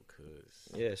sure. Cause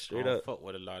straight I don't up. fuck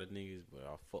with a lot of niggas, but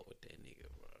I fuck with that nigga,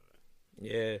 bro.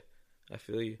 Yeah, I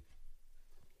feel you.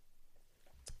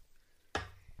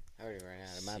 I already ran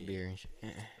out of my beer and shit.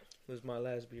 This was my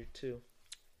last beer too.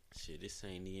 Shit, this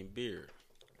ain't even beer.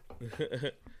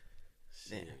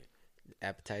 Shit.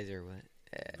 Appetizer or what?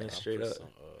 Yeah, straight up.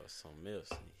 Something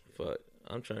else. Fuck,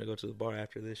 I'm trying to go to the bar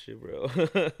after this shit, bro.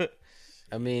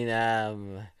 I mean,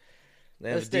 the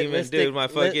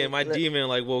demon, my demon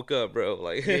like woke up, bro.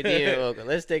 Like, your demon woke up.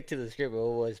 Let's stick to the script. What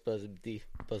was supposed to be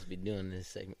doing in this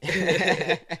segment?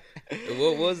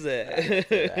 What was that?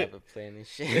 I've been playing this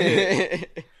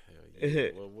shit.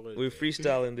 We're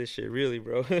freestyling this shit, really,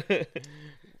 bro.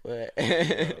 What?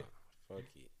 Fuck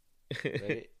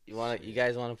it. You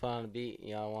guys want to put on a beat?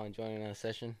 Y'all want to join in on a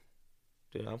session?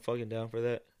 Dude, I'm fucking down for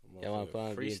that. Y'all want to put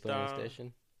on a beat and put on a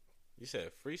session? You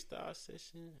said freestyle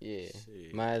session? Yeah.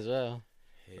 Shit. Might as well.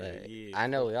 Yeah. I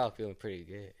know we all feeling pretty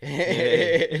good.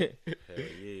 Hell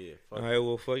yeah. All right,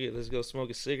 well, fuck it. Let's go smoke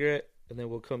a cigarette, and then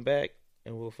we'll come back,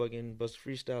 and we'll fucking bust a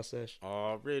freestyle session.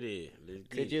 Already.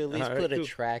 Could you at least put a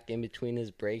track in between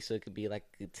this break so it could be like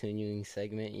a continuing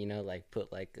segment? You know, like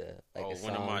put like a song.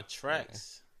 One of my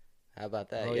tracks. How about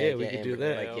that? Oh yeah, we could do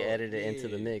that. Like you edit it into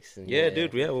the mix. And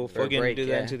dude. Yeah, we'll fucking do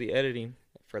that into the editing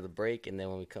for the break, and then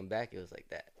when we come back, it was like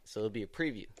that. So it'll be a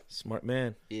preview. Smart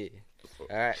man. Yeah.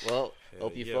 All right. Well,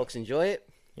 hope you folks enjoy it.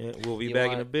 Yeah, we'll be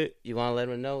back in a bit. You want to let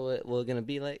them know what we're gonna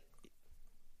be like?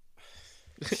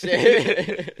 He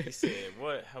said,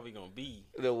 "What? How we gonna be?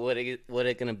 What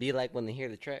it gonna be like when they hear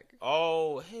the track?"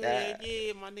 Oh hell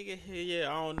yeah, my nigga. Hell yeah.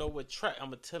 I don't know what track I'm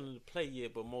gonna tell them to play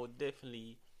yet, but more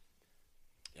definitely,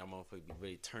 y'all motherfuckers be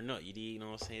ready to turn up. You know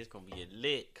what I'm saying? It's gonna be a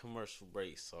lit commercial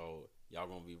break, so y'all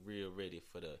gonna be real ready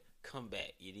for the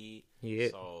comeback. You dig? Yeah.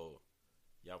 So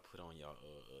y'all put on y'all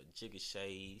jigger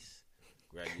shades,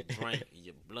 grab your drink,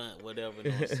 your blunt, whatever.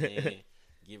 You know what I'm saying?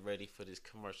 Get ready for this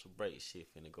commercial break shit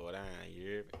finna go down. You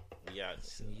hear me? We out.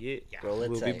 Yeah. Roll it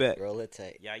we'll tight. Be back. Roll it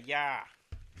tight. Yeah.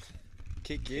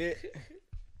 Kick it.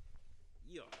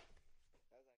 Yeah.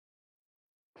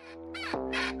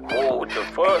 Whoa, what the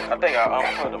fuck? I think I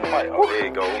unplugged the mic. Oh, there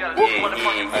you go. Yeah, bitch.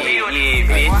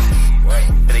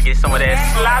 Finna get some of that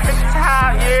sloppy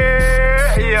top,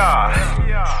 yeah.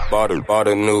 Bought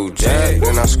a new jag,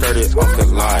 then I skirted off the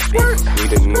lot.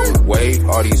 Need a new wave,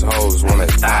 all these hoes wanna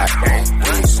die.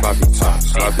 Give me sloppy top.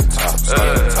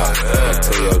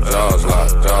 Until your jaws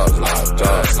lock.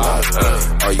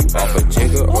 Are you off a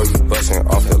jigger or you bustin'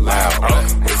 off the loud?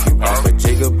 If you off a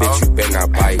jigger, bitch, you better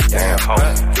not bite down.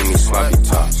 Give me sloppy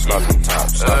top.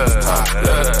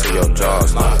 Until your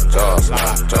jaws lock.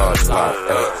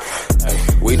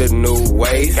 We the new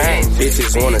wave,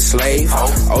 bitches wanna slave.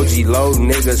 OG low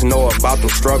niggas know about them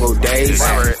struggle days.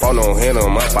 Phone don't hit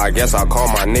him up, I guess I'll call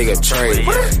my nigga Trey.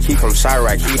 He from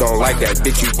Chirac, he don't like that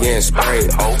bitch, you getting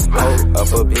sprayed. Hold up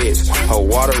a bitch, her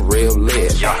water real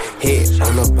lit. Hit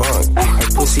on the bunk, her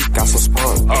pussy got some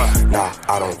spunk. Nah,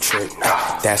 I don't trick,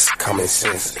 that's common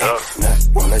sense. Nut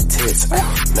on the tits,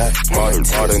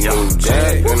 bought a new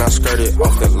jag, then I skirted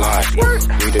off the lot.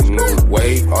 We the new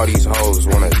wave, all these hoes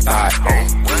wanna die.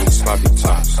 Give me sloppy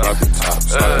top.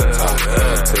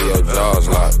 Until your jaws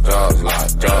lock.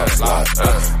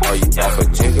 Are you off a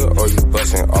jigger or you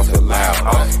bustin' off the loud?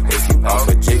 If you off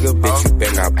a jigger, bitch, you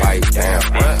better not bite down.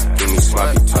 Give me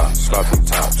sloppy top.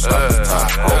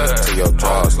 Until your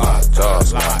jaws lock.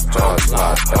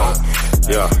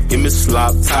 Yeah, give me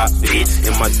slop top, bitch,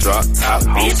 in my drop top,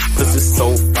 bitch. Pussy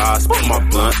so fast, put my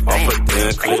blunt off a damn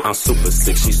man, click. I'm super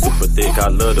sick, she super thick. I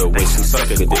love the way she suck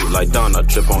a dick like Donna.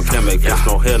 Trip on can make bitch,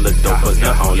 no hella dope, but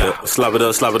nut on lip. Slap it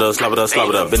up, slap it up, slap it up, slap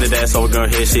it up. Bend that ass over, girl,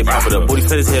 head shit, pop it up. Booty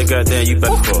cut his head, goddamn, you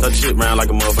better fuck. Touch shit round like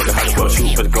a motherfucker, hot fuck.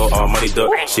 Shoot for the go, all money duck.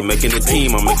 She making the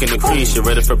team, I'm making the cream. She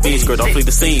ready for beef, skirt, don't flee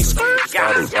the scenes.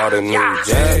 Started out a new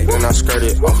jag, then I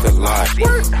skirted off the lot.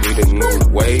 Need a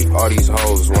new way, all these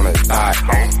hoes wanna die.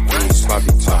 Give me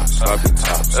sloppy top, sloppy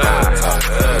top, sloppy top.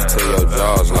 Until your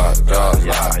jaws lock, jaws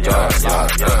lock, jaws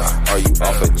lock. Are you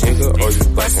off a jigger or you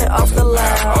bustin' off the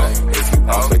loud? If you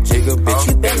off a jigger, bitch,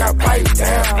 you better not pipe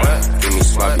down. Give me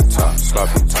sloppy top,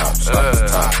 sloppy top, sloppy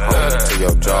top. Until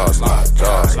your jaws lock,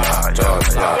 jaws lock,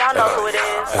 jaws lock. Y'all know who it is.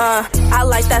 I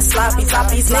like that sloppy top.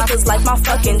 These niggas like my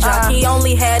fucking jock. He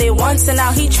only had it once and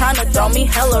now he tryna throw me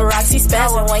hella rocks. He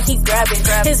spazzing when he grabbing.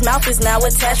 His mouth is now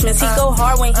attachments. He go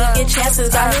hard when he get chances.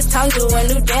 Got his tongue doing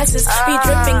new dances. Be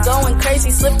dripping, going crazy,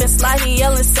 slipping, slide. He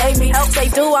yelling, save me. Help, they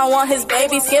do. I want his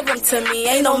babies. Give them to me.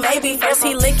 Ain't no maybe. First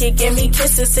he lick it, give me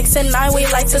kisses. 6 and 9, we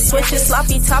like to switch it.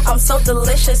 Sloppy top, I'm so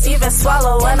delicious. Even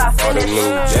swallow when I Bought a finish. new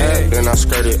jag, then I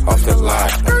skirted off the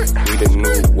lot. Need a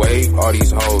new way, all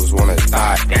these hoes wanna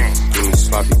die. Give me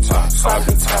sloppy top,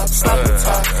 sloppy top, sloppy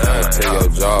top. Until your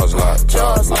jaws lock,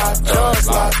 jaws lock, jaws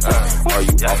lock. Are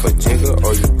you off a jigger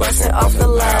or you bustin' off the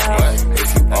loud?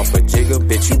 If you off a jigger,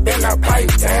 bitch, you better not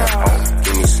pipe down.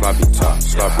 Give me sloppy top,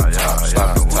 sloppy top,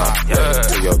 sloppy top.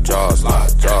 Until your jaws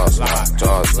lock, jaws lock,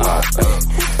 jaws lock.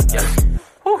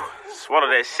 Whew. Swallow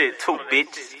that shit too, bitch.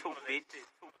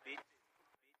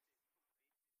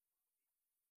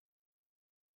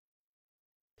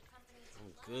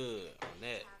 Good on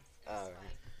that.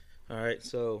 All right,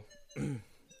 so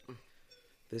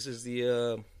this is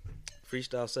the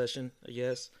freestyle session, I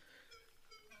guess.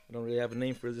 I don't really have a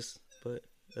name for this, but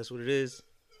that's what it is.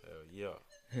 Hell yeah.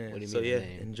 What do you So mean yeah,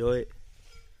 name? enjoy it.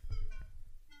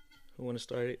 Who want to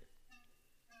start it?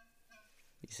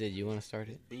 You said you want to start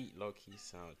it? Beat low key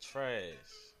sound trash.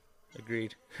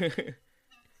 Agreed.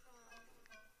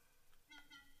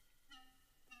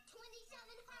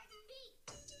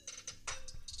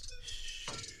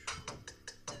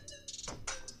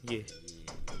 Yeah.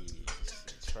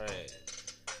 Trash.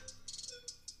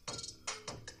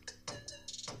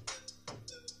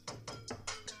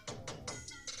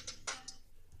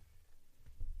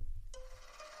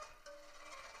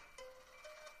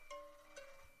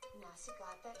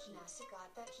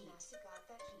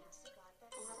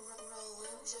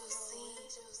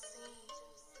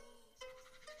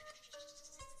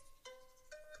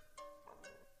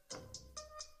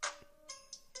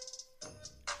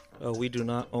 We do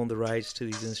not own the rights to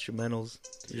these instrumentals.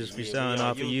 We're just freestyling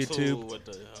off of YouTube. With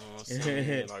the,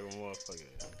 saying, like a motherfucker.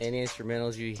 Any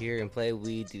instrumentals you hear and play,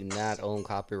 we do not own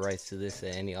copyrights to this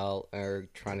at any all or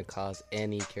trying to cause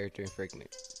any character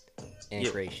infringement and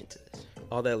Yep. creation to this.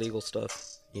 All that legal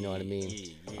stuff. You know what I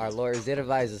mean? Yeah. Our lawyers did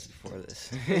advise us before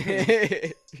this.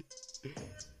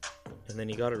 And then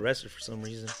he got arrested for some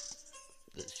reason.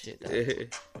 This shit. The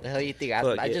hell you think?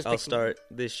 Fuck I it, just I'll think- start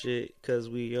this shit because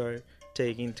we are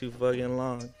taking too fucking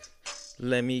long.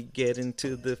 Let me get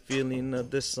into the feeling of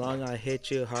the song. I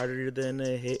hit you harder than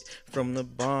a hit from the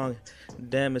bong.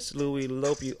 Damn, it's Louis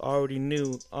Lope, you already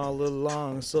knew all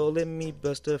along. So let me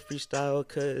bust a freestyle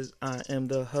cause I am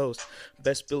the host.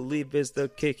 Best believe it's the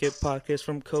Kick It podcast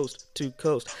from coast to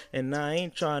coast. And I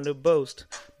ain't trying to boast,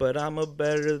 but I'm a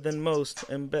better than most.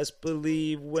 And best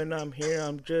believe when I'm here,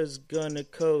 I'm just gonna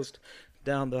coast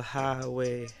down the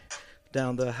highway,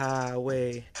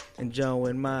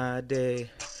 enjoying my day,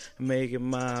 making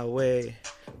my way.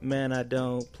 Man, I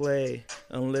don't play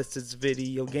unless it's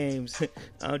video games.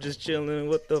 I'm just chilling.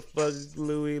 What the fuck?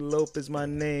 Louis Lope is my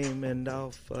name, and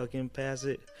I'll fucking pass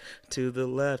it to the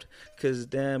left. Cause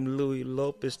damn, Louis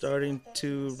Lope is starting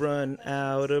to run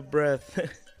out of breath.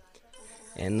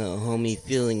 And the homie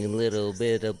feeling a little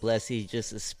bit of blessy,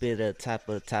 just a spit a type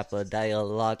of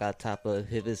dialogue on top of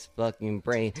his fucking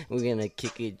brain. We're gonna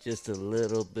kick it just a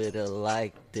little bit of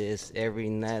like this. Every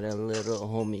night a little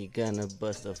homie gonna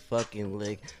bust a fucking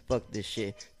lick. Fuck this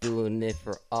shit, doing it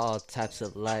for all types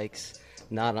of likes.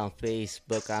 Not on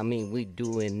Facebook, I mean we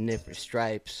doing it for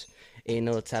stripes. Ain't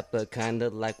no type of kinda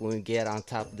like when we get on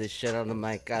top of this shit on the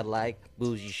mic. I like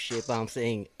bougie shit, but I'm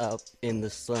saying up in the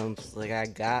slums. Like I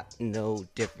got no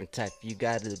different type. You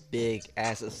got a big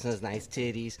ass and some nice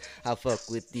titties. I'll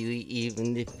fuck with you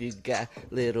even if you got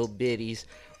little bitties.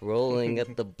 Rolling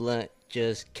up the blunt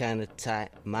just kinda tight.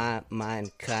 My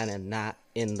mind kinda not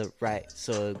in the right,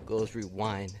 so it goes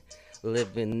rewind.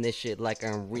 Living this shit like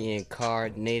I'm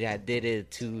reincarnated. I did it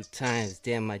 2 times.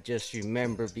 Damn, I just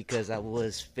remember because I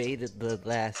was faded the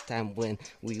last time when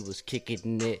we was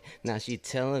kicking it. Now she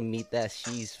telling me that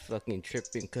she's fucking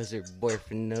tripping cause her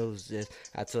boyfriend knows this.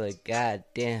 I told her, God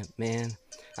damn, man.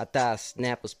 I thought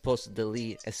Snap was supposed to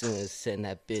delete as soon as send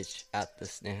that bitch out the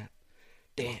Snap.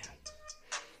 Damn.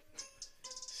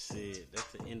 Shit,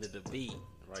 that's the end of the beat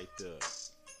right there.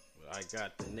 But I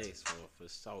got the next one for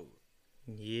sure.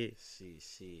 Yeah.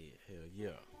 Shit, hell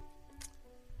yeah.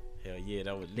 Hell yeah,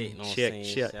 that was lit, know what I'm Check,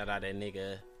 saying? check. Shout out that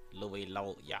nigga Louis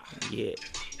Low, yeah. Yeah.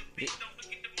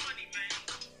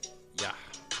 Yeah,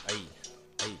 hey.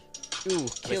 Ooh,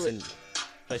 kill it.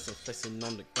 Flexing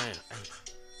on the ground,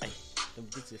 hey. Them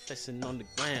bitches flexing on the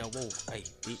ground, whoa, hey,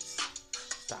 bitch.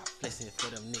 Stop flexing for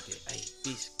them niggas, hey,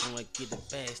 bitch. Go and get the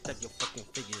bag, step your fucking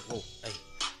figures, whoa, hey.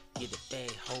 Get the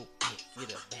bag, ho, hey,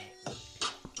 get a bag, whoa,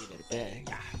 get a bag,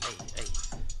 yeah,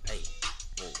 hey.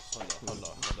 Whoa, hold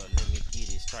on, let me get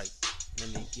it straight,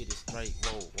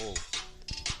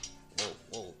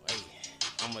 whoa, hey.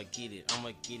 I'ma get it,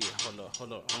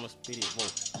 hold up, I'ma spit it, whoa,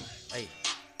 hey.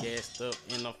 Gassed up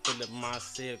and I'm feeling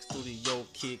myself. Studio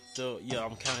kicked up, yeah,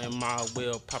 I'm counting my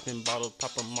well. Popping bottles,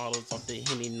 popping models off the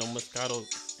Henny, no Moscato.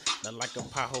 Not like a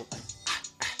pothole.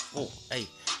 Oh, hey,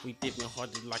 we dipping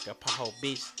hard just like a pothole,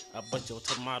 bitch. I bust your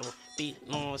tomato, bitch.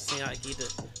 Know what I'm saying? I get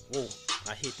the, whoa,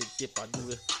 I hit the dip, I do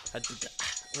the,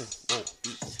 whoa,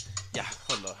 bitch. Yeah,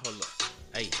 hold up.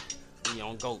 Hey, we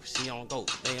on go, she on go,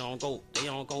 they on go.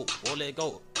 Whoa, let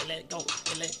go,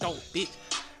 bitch.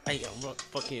 Hey, I'm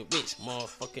fucking rich,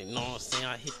 motherfucking, know what I'm saying?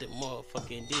 I hit the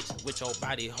motherfucking ditch with your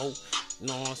body, hoe.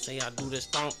 Know what I'm saying? I do the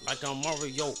stomp like I'm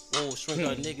Mario. Whoa, shrink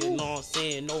a nigga, know what I'm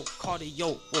saying? No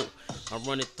cardio, whoa. I'm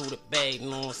running through the bag,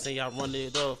 know what I'm saying? I run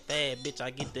it up fast, bitch.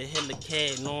 I get the hella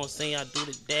cash, know what I'm saying? I do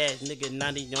the dash, nigga,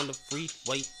 90 on the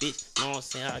freeway, bitch. Know what I'm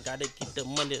saying? I gotta get the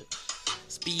money.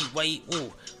 Speedway,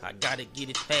 ooh, I gotta get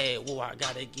it fast, ooh, I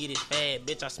gotta get it fast,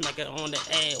 bitch, I smack it on the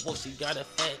ass, whoa, she got a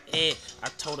fat ass, I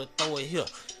told her throw it here,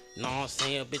 know what I'm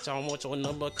saying, bitch, I don't want your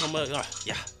number, come up,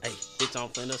 yeah, hey, bitch, I'm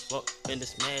finna fuck, finna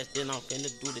smash, then I'm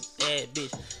finna do the dad,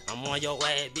 bitch, I'm on your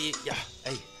ass, bitch, yeah,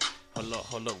 hey,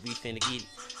 hold up, we finna get it,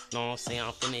 know what I'm saying,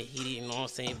 I'm finna hit it, know what I'm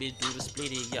saying, bitch, do the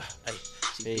split it, yeah, hey,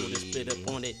 she do the split up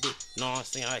on that dick, know what I'm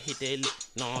saying, I hit that lip,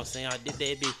 know what I'm saying, I did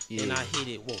that bitch, then I hit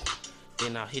it, whoa.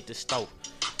 Then I hit the stove.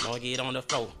 Now I get on the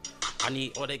floor. I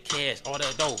need all the cash, all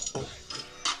the dough.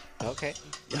 Okay.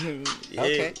 Yeah.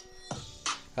 Okay.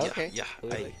 Okay. Yeah.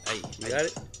 Hey. You got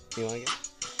it? You want to get it?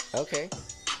 Okay.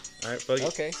 All right, fuck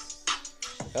it.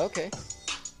 Okay.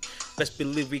 Best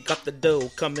believe we got the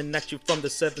dough coming at you from the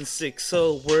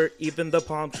 760 where even the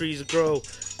palm trees grow,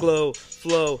 glow,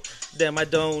 flow. Damn, I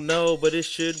don't know, but it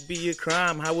should be a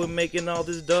crime how we're making all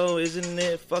this dough. Isn't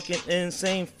it fucking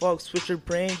insane? Fuck, switch your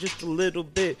brain just a little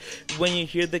bit when you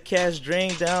hear the cash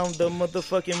drain down the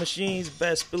motherfucking machines.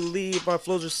 Best believe our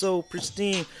flows are so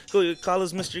pristine. Go call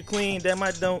us Mr. Clean. Damn,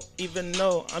 I don't even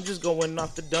know. I'm just going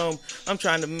off the dome. I'm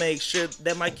trying to make sure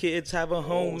that my kids have a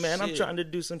home, man. I'm trying to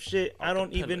do some shit. I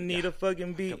don't even need a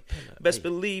fucking beat. Best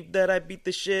believe that I beat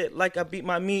the shit like I beat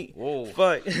my meat. Whoa.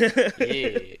 Fuck. Yeah.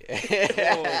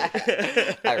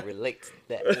 I relate to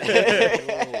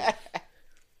that.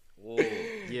 Whoa.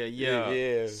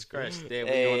 Yeah. Scratch that.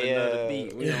 We on another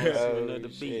beat. We on to another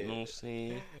beat. You know what I'm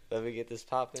saying? Let me get this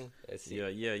popping. Let's see.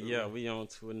 Yeah. We on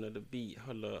to another beat.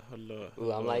 Hold up.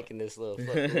 Ooh, I'm liking this little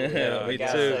foot. Yeah, me too.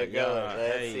 Let's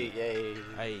Hey. see.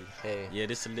 Hey. Yeah,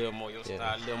 this a little more your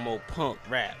style, a little more punk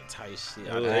rap type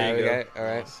shit. Ooh, there you go.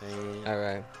 All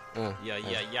right.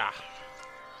 Yeah.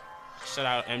 Shout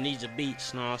out Amnesia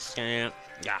Beats, know what I'm saying?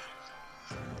 Yeah.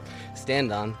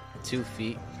 Stand on 2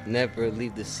 feet, never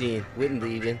leave the scene. When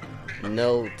leaving,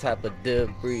 no type of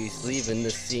debris leaving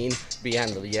the scene.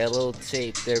 Behind the yellow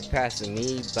tape, they're passing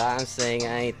me by. I'm saying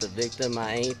I ain't the victim,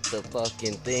 I ain't the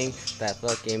fucking thing that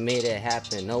fucking made it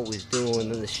happen. Always doing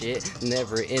the shit,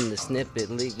 never in the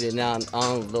snippet, leaving on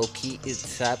low key.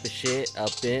 It's type of shit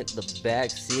up in the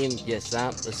back scene. Yes, I'm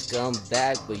a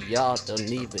scumbag, but y'all don't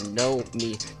even know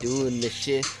me. Doing the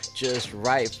shit just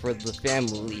right for the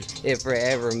family. If I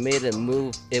ever made a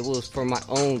move, it was for my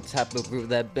own type of group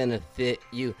that benefit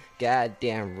you.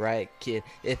 Goddamn right, kid.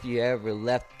 If you ever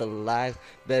left alive,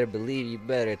 better believe you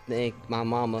better thank my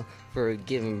mama for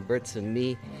giving birth to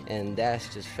me. And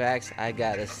that's just facts. I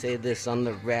gotta say this on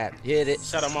the rap. Hit it.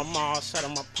 Shout out my mom, shout out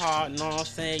my pa, know what I'm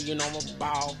saying? You know I'm a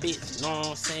ball, bitch. Know what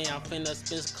I'm saying? I'm finna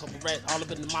spend a couple rats all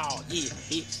up in the mall. Yeah,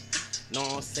 bitch. Know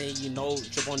what I'm saying? You know,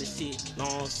 drip on this shit. Know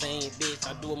what I'm saying, bitch?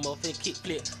 I do a motherfucking kick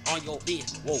flip on your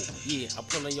bitch. Whoa, yeah, I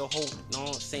pull on your hoe. Know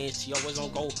what I'm saying? She always on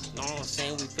go. Know what I'm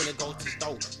saying? We finna go to the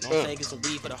store. Know what I'm saying? Get some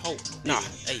weed for the hoe. Nah,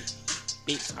 hey.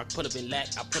 bitch. I put up in lack,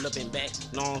 I put up in back.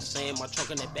 Know what I'm saying? My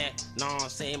trunk in the back. Know what I'm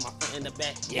saying? My front in the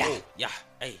back. Yeah. Yeah.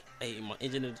 Hey, my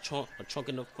engine in the trunk, my trunk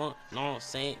in the front. Know what I'm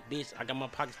saying? Bitch, I got my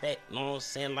pockets back. Know what I'm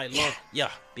saying? Like love.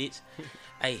 Yeah, bitch.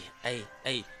 Hey,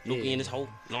 Luke in this hoe.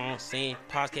 Know what I'm saying?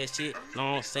 Podcast shit. Know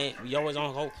what I'm saying? We always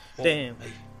on hoe. Damn.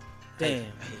 Hey. Damn.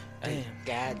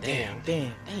 God damn. Damn.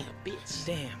 Damn, bitch.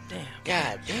 Damn.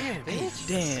 God damn, bitch.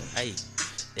 Damn. Hey.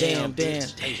 Damn.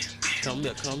 Bitch. Hey. Come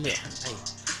here. Hey.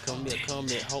 Come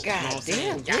here. Hoe. God know what I'm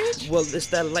saying? damn, bitch. Well, it's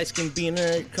that light-skinned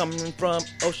beaner coming from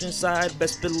Oceanside.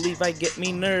 Best believe I get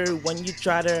meaner when you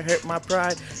try to hurt my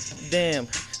pride. Damn,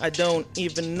 I don't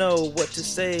even know what to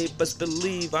say. Best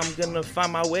believe I'm gonna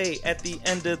find my way at the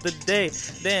end of the day.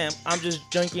 Damn, I'm just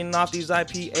drinking off these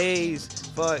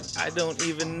IPAs. Fuck, I don't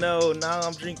even know. Now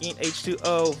I'm drinking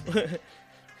H2O.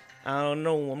 I don't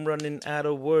know, I'm running out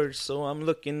of words, so I'm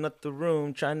looking up the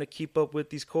room, trying to keep up with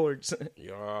these chords.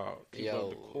 Yo, keep up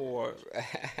the chords.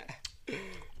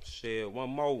 Shit,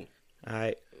 one more.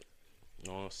 Alright.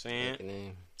 Know what I'm saying?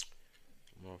 Name.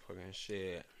 Motherfucking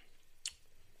shit.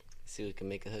 See if we can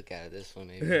make a hook out of this one,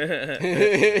 maybe. Hell yeah.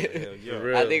 For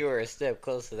real. I think we're a step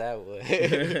close to that one.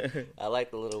 I like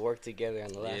the little work together on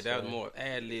the last one. Yeah, that was more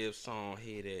ad-lib song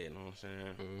here, that, you know what I'm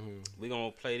saying? Mm-hmm. We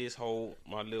gonna play this whole,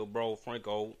 my little bro,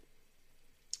 Franco.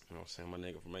 You know what I'm saying? My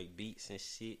nigga from make beats and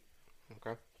shit.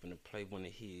 Okay. Finna play one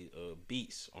of his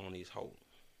beats on this whole.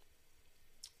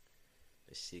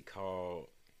 This shit called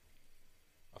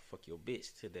I Fuck Your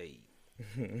Bitch Today.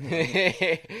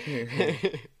 If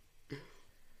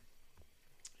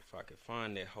I could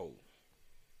find that hoe.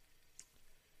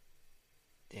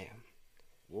 Damn.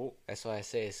 Whoa. That's why I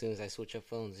say as soon as I switch up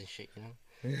phones and shit, you know?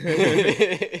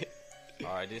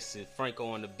 Alright, this is Franco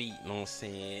on the beat, you know what I'm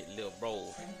saying? Lil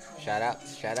bro. Shout out.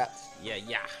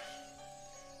 Yeah.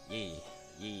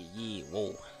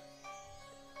 Whoa.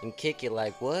 And kick it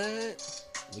like what?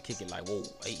 We kick it like whoa,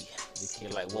 hey. We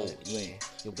kick it like whoa, yeah.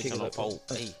 Your bitch Kick on it the like phone,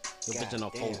 hey. Your bitch on the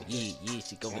phone, Goddamn. yeah.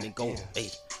 She giving it go, Goddamn. hey.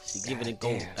 She giving it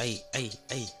go, Goddamn. hey.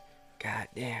 God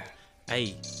damn.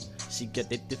 Hey, she got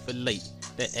that different late.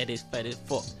 That ass is fat as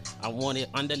fuck. I want it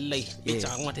underlay. Bitch,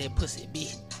 Yeah. I want that pussy,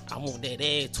 bitch. I want that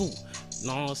ass too.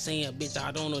 Know what I'm saying? Bitch,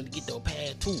 I don't know to get the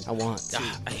pad too. I want to.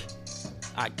 Hey,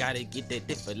 I gotta get that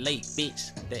different late,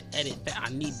 bitch. That ass is fat. I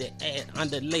need that ass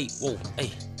underlay. Whoa,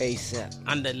 hey. ASAP.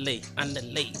 Underlay,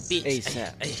 bitch.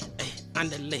 ASAP. Hey,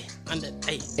 underlay,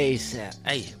 hey. ASAP.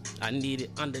 Hey, I need it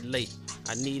underlay.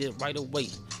 I need it right away.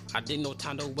 I didn't no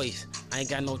time to waste. I ain't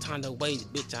got no time to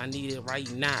waste, bitch. I need it right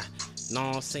now. Know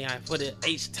what I'm saying? I put it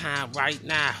H time right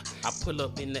now. I pull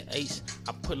up in the H.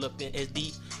 I pull up in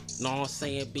SD. Know what I'm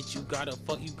saying, bitch? You gotta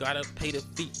pay the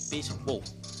fee, bitch. Whoa,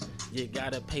 you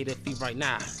gotta pay the fee right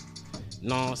now.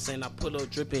 Know what I'm saying? I pull up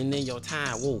dripping in your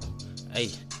time. Whoa,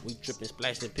 hey, we dripping,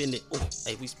 splashing, pinning. Ooh,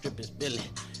 hey, we stripping, spilling.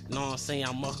 Know what I'm saying?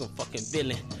 I'm a fucking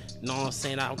villain. Know what I'm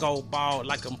saying? I go bald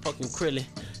like I'm fucking Krillin.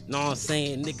 Know what I'm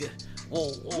saying, nigga?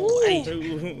 Whoa,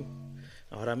 hey.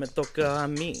 Ahora me toca a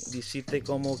mí decirte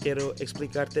cómo quiero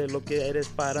explicarte lo que eres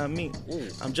para mí.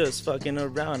 I'm just fucking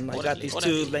around. I got these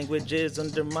two languages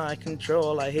under my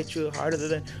control. I hate you harder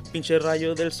than pinche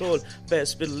rayo del sol.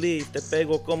 Best believe te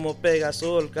pego como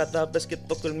pegasol cada vez que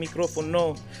toco el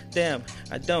micrófono. Damn,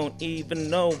 I don't even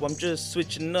know. I'm just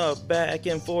switching up back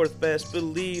and forth. Best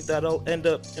believe that I'll end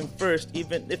up in first,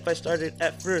 even if I started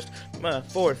at first. My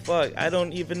fourth, fuck, I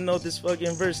don't even know this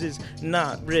fucking verse is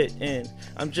not written.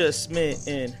 I'm just smitten.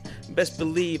 Best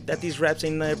believe that these raps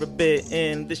ain't never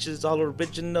bitten. This is all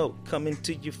original, coming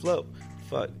to you flow.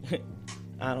 Fuck,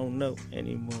 I don't know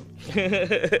anymore.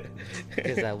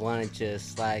 Cause I want it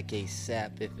just like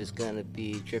ASAP. If it's gonna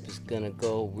be drip, it's gonna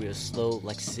go real slow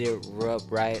like syrup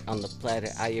right on the platter.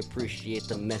 I appreciate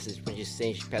the message when you're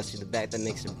saying she passed you the back, that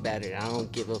makes her battered. I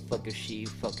don't give a fuck if she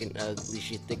fucking ugly.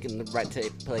 She thinking the right type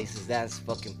of places, that's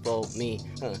fucking for me.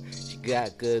 She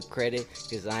got good credit,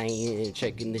 cause I ain't even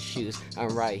checking the shoes.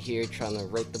 I'm right here trying to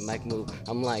rate the mic move.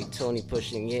 I'm like Tony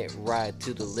pushing it right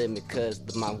to the limit, cause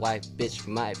my wife bitch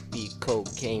might be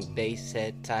cocaine base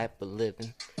head type of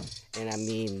living. And I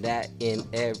mean that in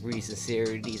every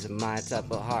sincerity's my type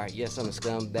of heart. Yes, I'm a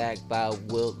scumbag, but I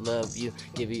will love you.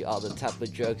 Give you all the type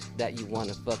of drugs that you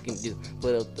wanna fucking do.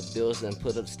 Put up the bills and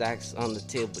put up stacks on the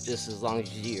table just as long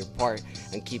as you do your part.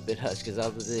 And keep it hush, cause all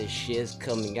of this shit's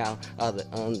coming out of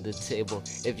the under table.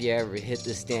 If you ever hit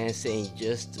the stand saying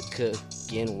just to cook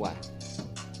and why.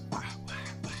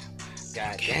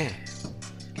 God damn.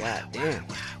 God damn.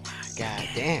 God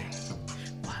damn.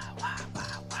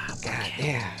 God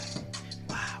damn.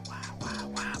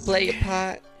 Play your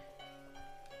part.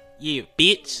 Yeah,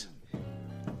 bitch.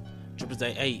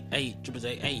 Drippazay,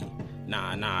 Drippazay,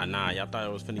 Nah. Y'all thought I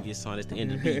was finna get something at the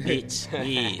end of the beat, bitch.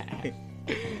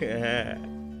 Yeah.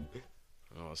 You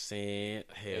know what I'm saying?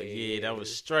 Hell yeah, that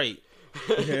was straight.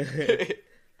 You know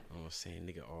what I'm saying?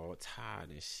 Nigga all tired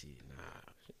and shit. Nah.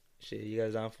 Shit, you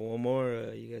guys on for one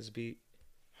more? You guys beat?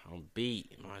 I'm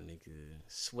beat, my nigga.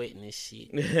 Sweating and shit.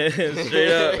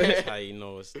 Straight up. That's how you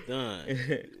know it's done.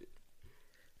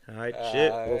 Alright,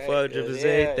 shit. Well, fuck,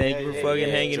 Drippazay. Thank you for fucking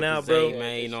hanging out, bro.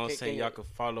 Man, you know what I'm saying? Y'all can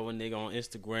follow a nigga on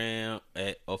Instagram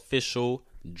at official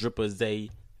Drippazay. You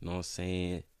know what I'm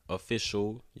saying?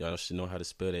 Official. Y'all should know how to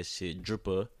spell that shit.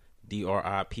 Drippa,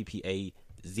 Drippazay.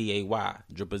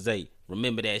 Drippazay.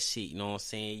 Remember that shit. You know what I'm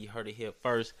saying? You heard it here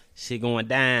first. Shit going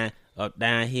down up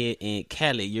down here in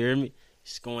Cali. You hear me?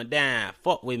 It's going down.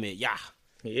 Fuck with me. Yeah.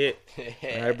 Yeah.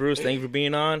 All right, Bruce. Thank you for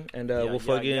being on, and we'll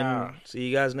fucking see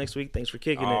you guys next week. Thanks for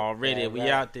kicking it. Already, we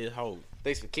out this hoe.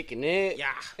 Thanks for kicking it.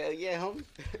 Yeah. Hell yeah, homie.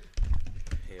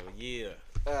 Hell yeah.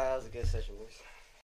 That was a good session, boys.